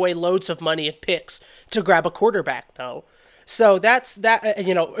giving away loads of money and picks to grab a quarterback, though. So that's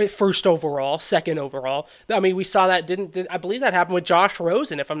that. First overall, second overall. I mean, we saw that. I believe that happened with Josh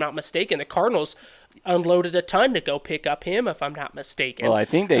Rosen, if I'm not mistaken. The Cardinals unloaded a ton to go pick up him, if I'm not mistaken. Well, I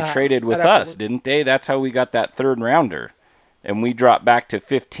think they traded with us, didn't they? That's how we got that 3rd rounder, and we dropped back to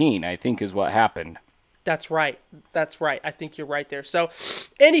 15. I think is what happened. That's right. I think you're right there. So,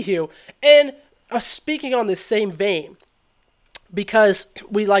 anywho, and speaking on this same vein, because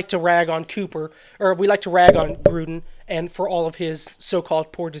we like to rag on Cooper, or we like to rag on Gruden, and for all of his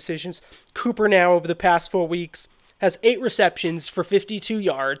so-called poor decisions, Cooper now over the past 4 weeks has 8 receptions for 52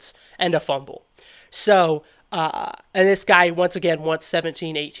 yards and a fumble. So, and this guy once again wants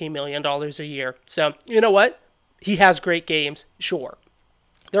 $17, $18 million a year. So, you know what? He has great games, sure.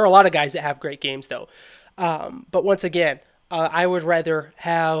 There are a lot of guys that have great games, though. But once again, I would rather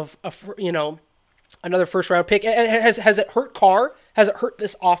have another first-round pick. And has it hurt Carr? Has it hurt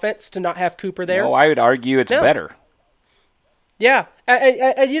this offense to not have Cooper there? No, I would argue it's better. Yeah,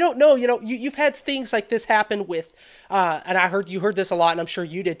 and you don't know. You've had things like this happen with, and you heard this a lot, and I'm sure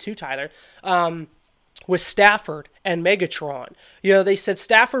you did too, Tyler. With Stafford and Megatron. They said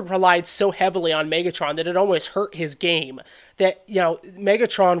Stafford relied so heavily on Megatron that it almost hurt his game. That,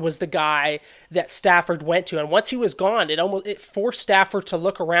 Megatron was the guy that Stafford went to. And once he was gone, it forced Stafford to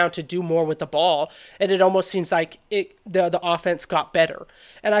look around to do more with the ball. And it almost seems like the offense got better.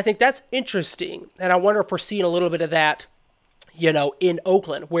 And I think that's interesting. And I wonder if we're seeing a little bit of that, in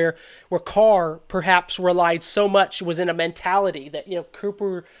Oakland, where Carr perhaps relied so much, was in a mentality that,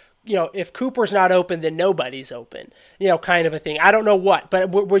 Cooper... if Cooper's not open, then nobody's open, kind of a thing. I don't know what, but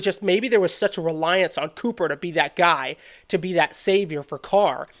we're just, maybe there was such a reliance on Cooper to be that guy, to be that savior for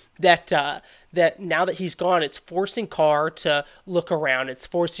Carr, that now that he's gone, it's forcing Carr to look around. It's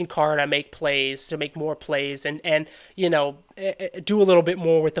forcing Carr to make plays, to make more plays, and do a little bit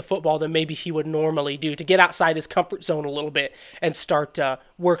more with the football than maybe he would normally do, to get outside his comfort zone a little bit and start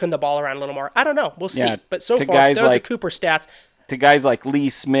working the ball around a little more. I don't know. We'll see. But so far, those are Cooper stats. To guys like Lee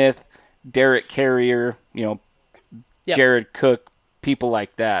Smith, Derek Carrier, Jared Cook, people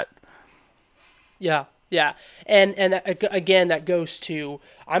like that. Yeah. And again, that goes to,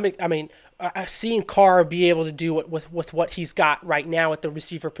 seeing Carr be able to do it with what he's got right now at the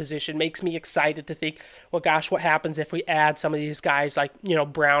receiver position makes me excited to think, well, gosh, what happens if we add some of these guys like,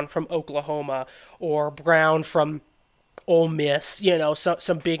 Brown from Oklahoma or Brown from Ole Miss,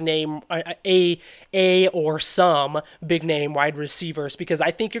 some big name, or some big name wide receivers, because I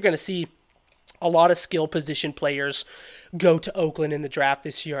think you're going to see a lot of skill position players go to Oakland in the draft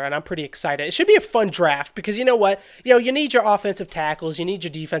this year, and I'm pretty excited. It should be a fun draft because you know what? You need your offensive tackles, you need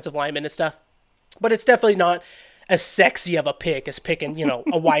your defensive linemen and stuff, but it's definitely not as sexy of a pick as picking,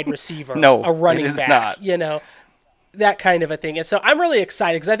 a wide receiver, No, a running it is back, not. That kind of a thing. And so I'm really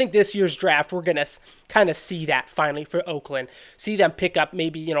excited because I think this year's draft, we're going to kind of see that finally for Oakland. See them pick up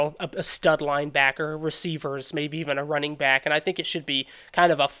maybe, a stud linebacker, receivers, maybe even a running back. And I think it should be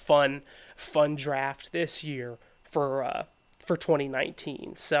kind of a fun draft this year for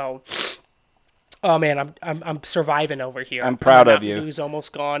 2019. So, oh man, I'm surviving over here. I'm proud of My you. Mountain Dew's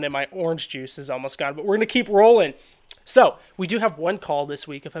almost gone and my orange juice is almost gone, but we're going to keep rolling. So, we do have one call this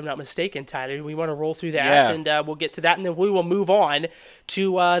week, if I'm not mistaken, Tyler. We want to roll through that, and we'll get to that, and then we will move on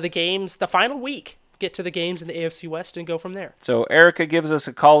to the games, the final week. Get to the games in the AFC West and go from there. So, Erica gives us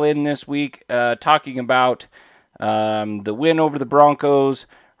a call in this week talking about the win over the Broncos,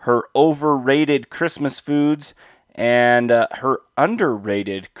 her overrated Christmas foods, and her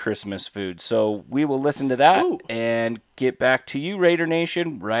underrated Christmas food. So, we will listen to that and get back to you, Raider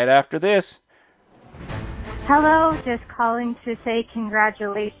Nation, right after this. Hello, just calling to say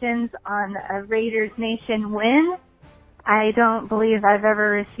congratulations on a Raiders Nation win. I don't believe I've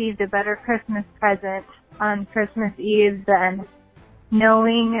ever received a better Christmas present on Christmas Eve than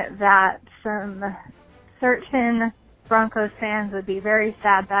knowing that some certain Broncos fans would be very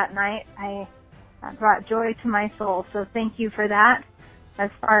sad that night. I brought joy to my soul, so thank you for that. As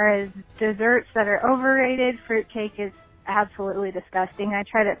far as desserts that are overrated, fruitcake is absolutely disgusting. I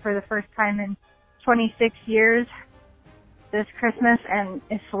tried it for the first time in 26 years this Christmas, and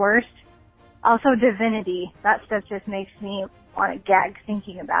it's the worst. Also, divinity. That stuff just makes me want to gag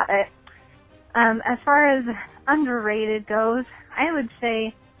thinking about it. As far as underrated goes, I would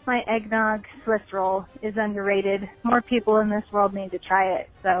say my eggnog Swiss roll is underrated. More people in this world need to try it.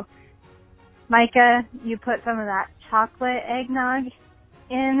 So, Micah, you put some of that chocolate eggnog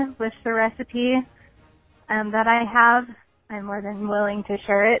in with the recipe that I have. I'm more than willing to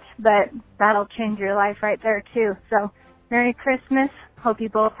share it, but that'll change your life right there too. So, Merry Christmas. Hope you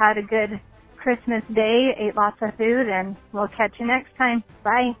both had a good Christmas day, ate lots of food, and we'll catch you next time.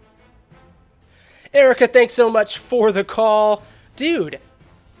 Bye. Erica, thanks so much for the call. Dude,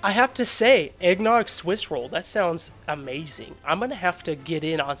 I have to say, eggnog Swiss roll, that sounds amazing. I'm going to have to get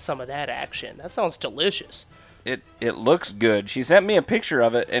in on some of that action. That sounds delicious. It looks good. She sent me a picture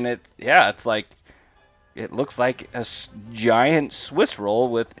of it, and it's like, it looks like a giant Swiss roll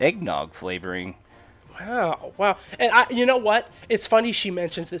with eggnog flavoring. Wow. And you know what? It's funny she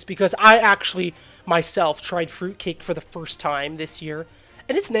mentions this because I actually myself tried fruitcake for the first time this year,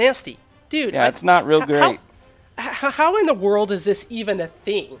 and it's nasty. Dude. Yeah, it's not real great. How in the world is this even a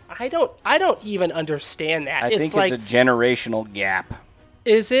thing? I don't even understand that. I think it's a generational gap.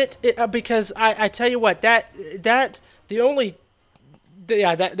 Is it? Because I tell you what, that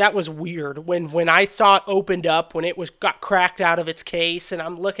was weird when I saw it opened up, when it got cracked out of its case, and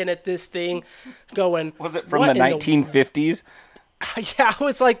I'm looking at this thing going, was it from the 1950s? Yeah, I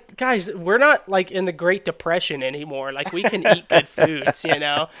was like, guys, we're not like in the Great Depression anymore. Like, we can eat good foods,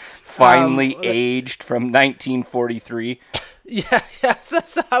 Finely aged from 1943. Yeah. So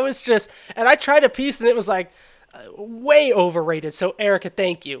I was and I tried a piece, and it was like, way overrated. So, Erica,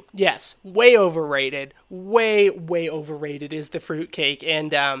 thank you. Yes, way overrated. Way overrated is the fruitcake.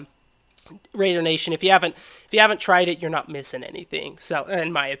 And Raider Nation, if you haven't tried it, you're not missing anything. So,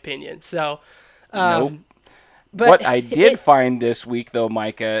 in my opinion. So, nope. But what I did find this week, though,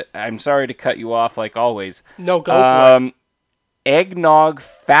 Micah, I'm sorry to cut you off like always. No, go for it. Eggnog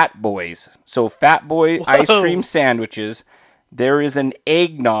Fat Boys. So, Fat Boy ice cream sandwiches. There is an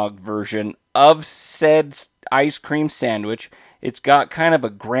eggnog version of said ice cream sandwich. It's got kind of a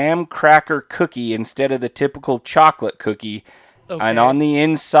graham cracker cookie instead of the typical chocolate cookie. Okay. And on the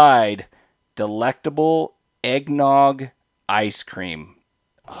inside, delectable eggnog ice cream.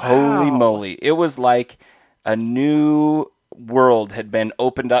 Wow. Holy moly. It was like a new world had been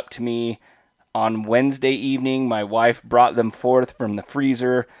opened up to me on Wednesday evening. My wife brought them forth from the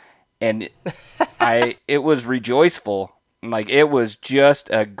freezer, and it was rejoiceful. Like, it was just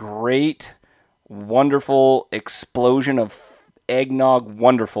a great, wonderful explosion of eggnog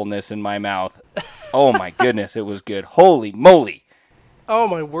wonderfulness in my mouth. Oh my goodness, it was good. Holy moly. Oh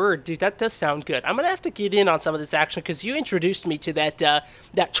my word, dude, that does sound good. I'm going to have to get in on some of this action because you introduced me to that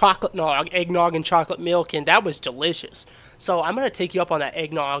chocolate eggnog and chocolate milk, and that was delicious. So I'm going to take you up on that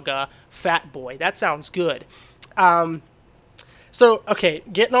eggnog Fat Boy. That sounds good. So, okay,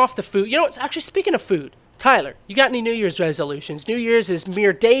 getting off the food. It's actually, speaking of food, Tyler, you got any New Year's resolutions? New Year's is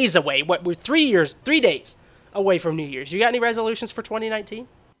mere days away. We're 3 days away from New Year's. You got any resolutions for 2019?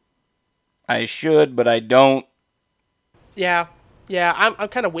 I should, but I don't. Yeah, I'm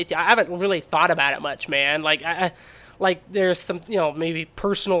kind of with you. I haven't really thought about it much, man. Like there's some, maybe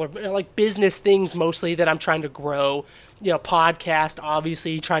personal or like business things mostly that I'm trying to grow. Podcast,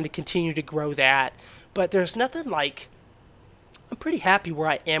 obviously, trying to continue to grow that. But there's nothing like, I'm pretty happy where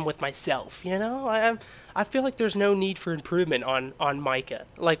I am with myself, I feel like there's no need for improvement on Micah.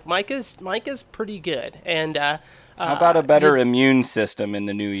 Like, Micah's pretty good. And, how about a better immune system in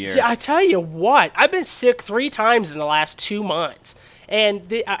the new year? Yeah, I tell you what, I've been sick 3 times in the last 2 months.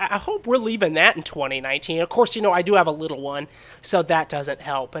 And I hope we're leaving that in 2019. Of course, I do have a little one, so that doesn't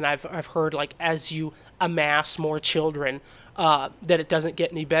help. And I've heard, like, as you amass more children, that it doesn't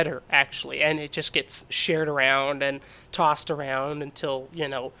get any better, actually. And it just gets shared around and tossed around until,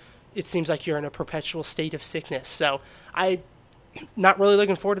 it seems like you're in a perpetual state of sickness. So I'm not really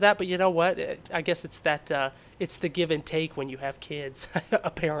looking forward to that. But you know what? I guess it's that it's the give and take when you have kids,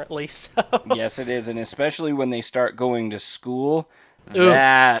 apparently. So. Yes, it is. And especially when they start going to school.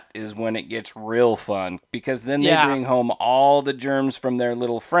 That is when it gets real fun, because then they bring home all the germs from their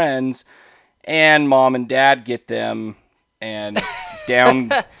little friends, and mom and dad get them, and down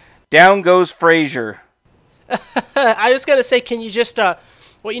goes Frasier. I was gonna say, can you just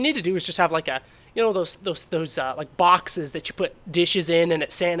what you need to do is just have like a those like boxes that you put dishes in and it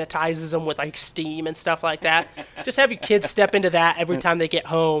sanitizes them with like steam and stuff like that. Just have your kids step into that every time they get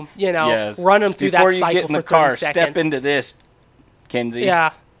home. Yes. Run them through Before that cycle you get in the for 30 car, seconds. step into this. Kenzie.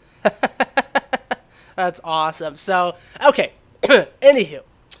 Yeah. That's awesome. So, okay. Anywho.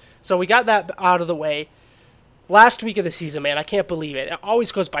 So we got that out of the way. Last week of the season, man, I can't believe it. It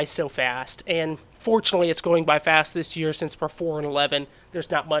always goes by so fast. And fortunately, it's going by fast this year since we're 4-11.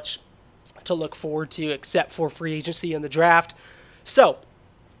 There's not much to look forward to except for free agency and the draft. So,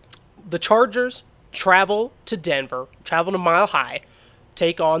 the Chargers travel to Denver, travel to Mile High,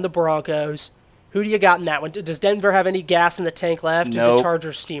 take on the Broncos. Who do you got in that one? Does Denver have any gas in the tank left? Nope. Or do the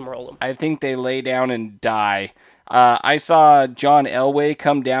Chargers steamroll them? I think they lay down and die. I saw John Elway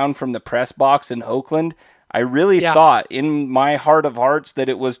come down from the press box in Oakland. I really thought in my heart of hearts that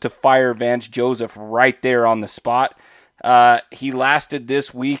it was to fire Vance Joseph right there on the spot. He lasted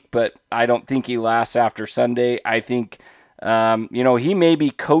this week, but I don't think he lasts after Sunday. I think, he may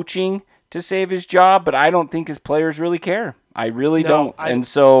be coaching to save his job, but I don't think his players really care. I really don't. And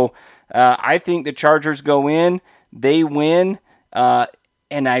so I think the Chargers go in, they win,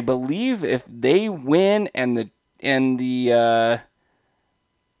 and I believe if they win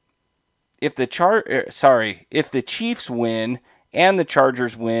if the Chiefs win and the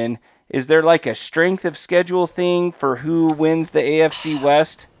Chargers win, is there like a strength of schedule thing for who wins the AFC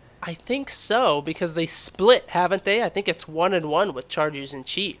West? I think so, because they split, haven't they? I think it's 1-1 with Chargers and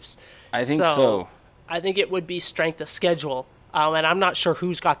Chiefs. I think so. I think it would be strength of schedule, and I'm not sure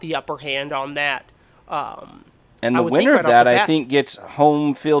who's got the upper hand on that. And the winner of that, I think, gets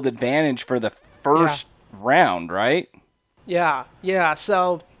home field advantage for the first round, right? Yeah.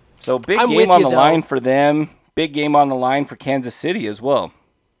 So big game on the line for them. Big game on the line for Kansas City as well.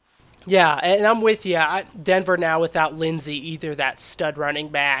 Yeah, and I'm with you. Denver now without Lindsey, either that stud running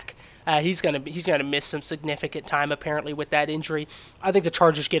back. He's gonna miss some significant time apparently with that injury. I think the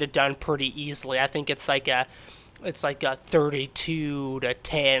Chargers get it done pretty easily. I think it's like a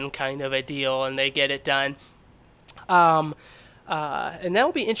 32-10 kind of a deal, and they get it done. And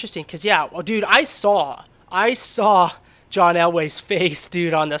that'll be interesting because dude, I saw John Elway's face,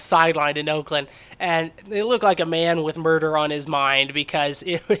 dude, on the sideline in Oakland, and it looked like a man with murder on his mind because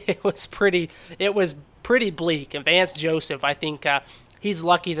it was pretty bleak. And Vance Joseph, I think he's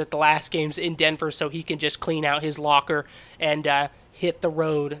lucky that the last game's in Denver, so he can just clean out his locker and hit the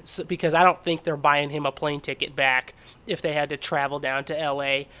road, because I don't think they're buying him a plane ticket back if they had to travel down to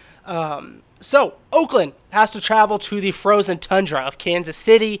L.A. So Oakland has to travel to the frozen tundra of Kansas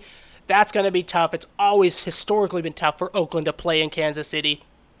City. That's going to be tough. It's always historically been tough for Oakland to play in Kansas City.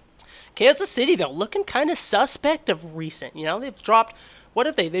 Kansas City, though, looking kind of suspect of recent. They've dropped,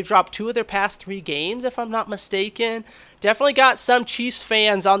 They've dropped 2 of their past 3 games, if I'm not mistaken. Definitely got some Chiefs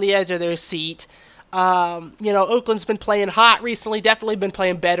fans on the edge of their seat. Oakland's been playing hot recently, definitely been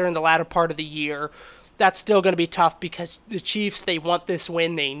playing better in the latter part of the year. That's still going to be tough because the Chiefs, they want this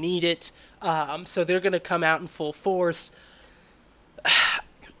win, they need it. So they're going to come out in full force.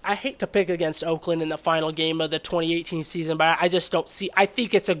 I hate to pick against Oakland in the final game of the 2018 season, but I just don't see. I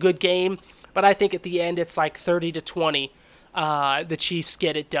think it's a good game, but I think at the end it's like 30-20. The Chiefs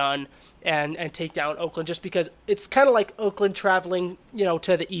get it done and take down Oakland, just because it's kind of like Oakland traveling,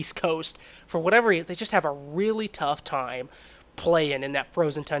 to the East Coast. For whatever reason, they just have a really tough time playing in that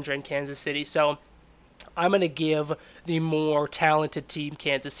frozen tundra in Kansas City. So I'm going to give the more talented team,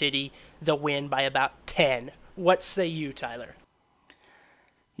 Kansas City, the win by about 10. What say you, Tyler?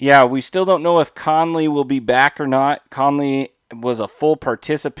 Yeah, we still don't know if Conley will be back or not. Conley was a full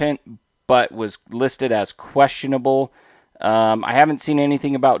participant, but was listed as questionable. I haven't seen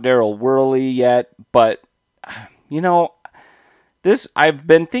anything about Daryl Worley yet, but, I've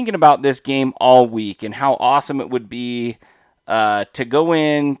been thinking about this game all week and how awesome it would be to go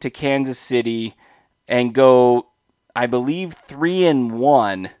in to Kansas City and go, I believe,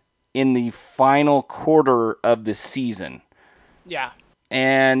 3-1 in the final quarter of the season. Yeah.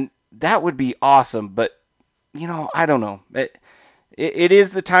 And that would be awesome, but, I don't know. It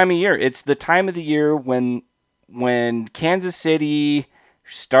is the time of year. It's the time of the year when Kansas City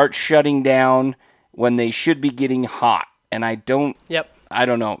starts shutting down, when they should be getting hot. And I don't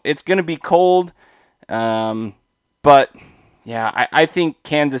know. It's going to be cold, but, yeah, I think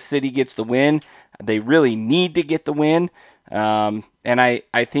Kansas City gets the win. They really need to get the win, and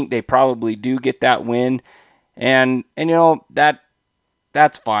I think they probably do get that win. And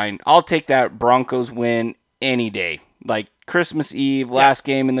that's fine. I'll take that Broncos win any day. Like Christmas Eve, last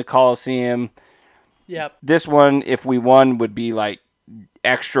game in the Coliseum. Yep. This one, if we won, would be like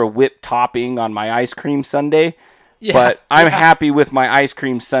extra whip topping on my ice cream sundae. Yeah. But I'm happy with my ice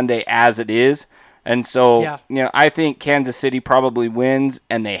cream sundae as it is. And so, I think Kansas City probably wins,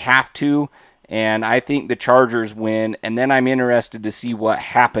 and they have to. And I think the Chargers win. And then I'm interested to see what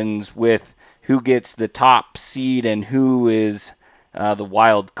happens with who gets the top seed and who is the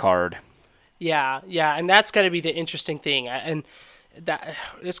wild card. Yeah, and that's going to be the interesting thing, and that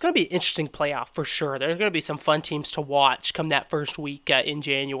it's going to be an interesting playoff for sure. There's going to be some fun teams to watch come that first week in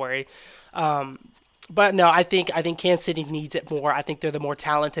January. But no, I think Kansas City needs it more. I think they're the more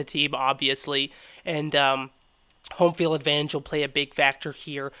talented team, obviously, and home field advantage will play a big factor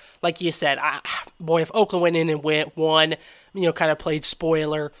here. Like you said, if Oakland went in and won, kind of played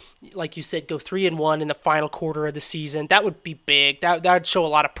spoiler, like you said, go 3-1 in the final quarter of the season, that would be big. That would show a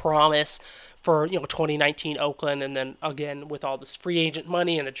lot of promise for 2019 Oakland, and then again with all this free agent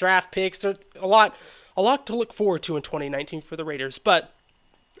money and the draft picks, there's a lot to look forward to in 2019 for the Raiders. But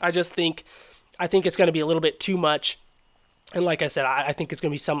I think it's going to be a little bit too much, and like I said, I think it's going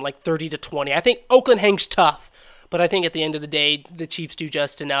to be something like 30-20. I think Oakland hangs tough, but I think at the end of the day, the Chiefs do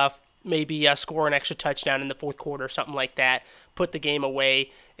just enough. Maybe score an extra touchdown in the fourth quarter, something like that. Put the game away,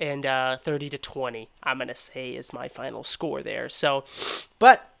 and 30-20, I'm going to say, is my final score there. So,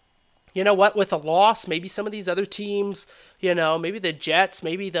 but you know what? With a loss, maybe some of these other teams, maybe the Jets,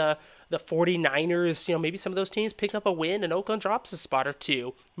 maybe the 49ers, maybe some of those teams pick up a win, and Oakland drops a spot or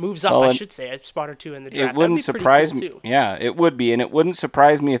two. Moves up, I should say, a spot or two in the draft. It wouldn't surprise me. Yeah, it would be. And it wouldn't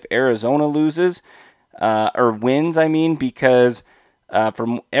surprise me if Arizona loses, or wins, because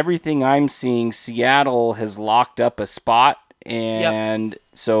from everything I'm seeing, Seattle has locked up a spot, and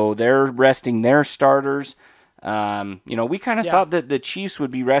so they're resting their starters. We kind of thought that the Chiefs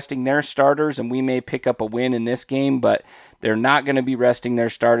would be resting their starters, and we may pick up a win in this game, but they're not going to be resting their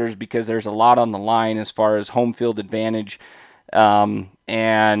starters because there's a lot on the line as far as home field advantage. And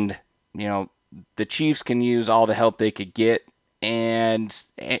the Chiefs can use all the help they could get. And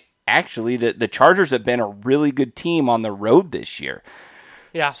actually, the Chargers have been a really good team on the road this year.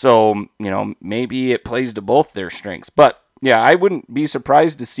 Yeah. So, maybe it plays to both their strengths. But, yeah, I wouldn't be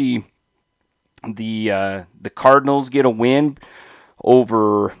surprised to see the Cardinals get a win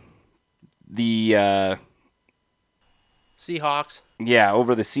over the Seahawks. Yeah,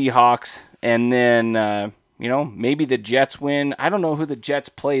 over the Seahawks. And then, maybe the Jets win. I don't know who the Jets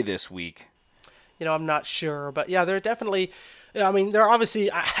play this week. I'm not sure. But, yeah, they're definitely – they're obviously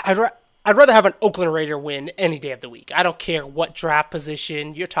 – I'd rather have an Oakland Raider win any day of the week. I don't care what draft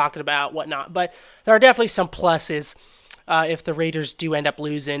position you're talking about, whatnot. But there are definitely some pluses if the Raiders do end up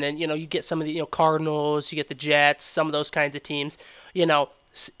losing. And, you get some of the Cardinals, you get the Jets, some of those kinds of teams,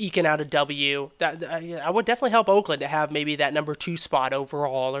 eking out a W. I would definitely help Oakland to have maybe that number 2 spot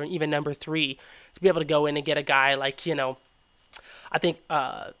overall, or even number 3, to be able to go in and get a guy like, I think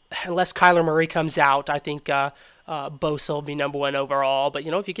unless Kyler Murray comes out, I think Bosa will be number 1 overall. But,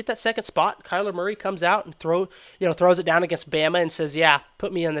 if you get that second spot, Kyler Murray comes out and throws it down against Bama and says, yeah,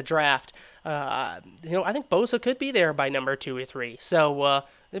 put me in the draft. I think Bosa could be there by number 2 or 3. So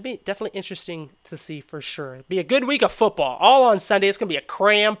it'd be definitely interesting to see for sure. It'd be a good week of football. All on Sunday. It's going to be a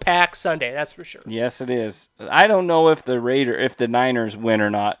cram-packed Sunday, that's for sure. Yes, it is. I don't know if the Niners win or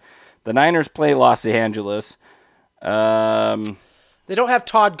not. The Niners play Los Angeles. They don't have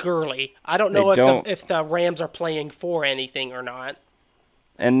Todd Gurley. I don't know if the Rams are playing for anything or not.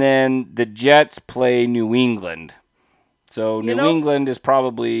 And then the Jets play New England. So New England is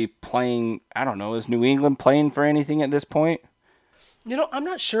probably playing, I don't know, is New England playing for anything at this point? I'm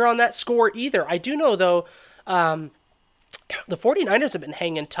not sure on that score either. I do know, though, the 49ers have been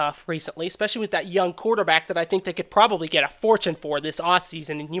hanging tough recently, especially with that young quarterback that I think they could probably get a fortune for this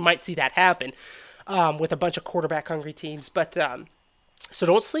offseason, and you might see that happen with a bunch of quarterback-hungry teams. But so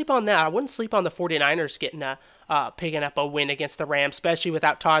don't sleep on that. I wouldn't sleep on the 49ers picking up a win against the Rams, especially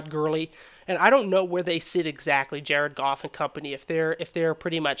without Todd Gurley. And I don't know where they sit exactly, Jared Goff and company, if they're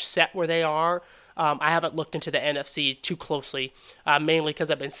pretty much set where they are. I haven't looked into the NFC too closely, mainly because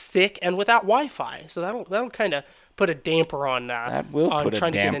I've been sick and without Wi-Fi. So that'll kind of put a damper on that will on put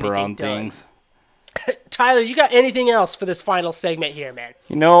trying a damper to get on anything things. done. Tyler, you got anything else for this final segment here, man?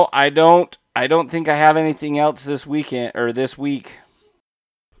 I don't think I have anything else this weekend or this week.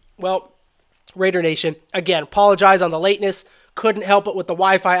 Well, Raider Nation, again, apologize on the lateness. Couldn't help it with the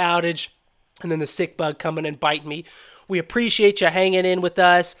Wi-Fi outage and then the sick bug coming and biting me. We appreciate you hanging in with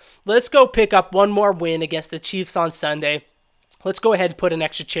us. Let's go pick up one more win against the Chiefs on Sunday. Let's go ahead and put an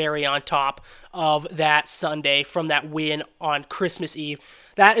extra cherry on top of that Sunday from that win on Christmas Eve.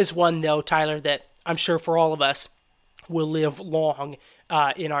 That is one, though, Tyler, that I'm sure for all of us will live long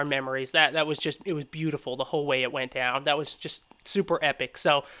in our memories. That was just, it was beautiful the whole way it went down. That was just super epic.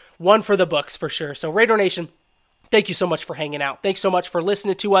 So one for the books for sure. So Raider Nation, thank you so much for hanging out. Thanks so much for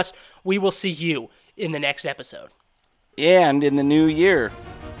listening to us. We will see you in the next episode. And in the new year,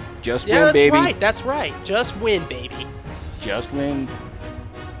 just win, baby. That's right. Just win, baby. Just win.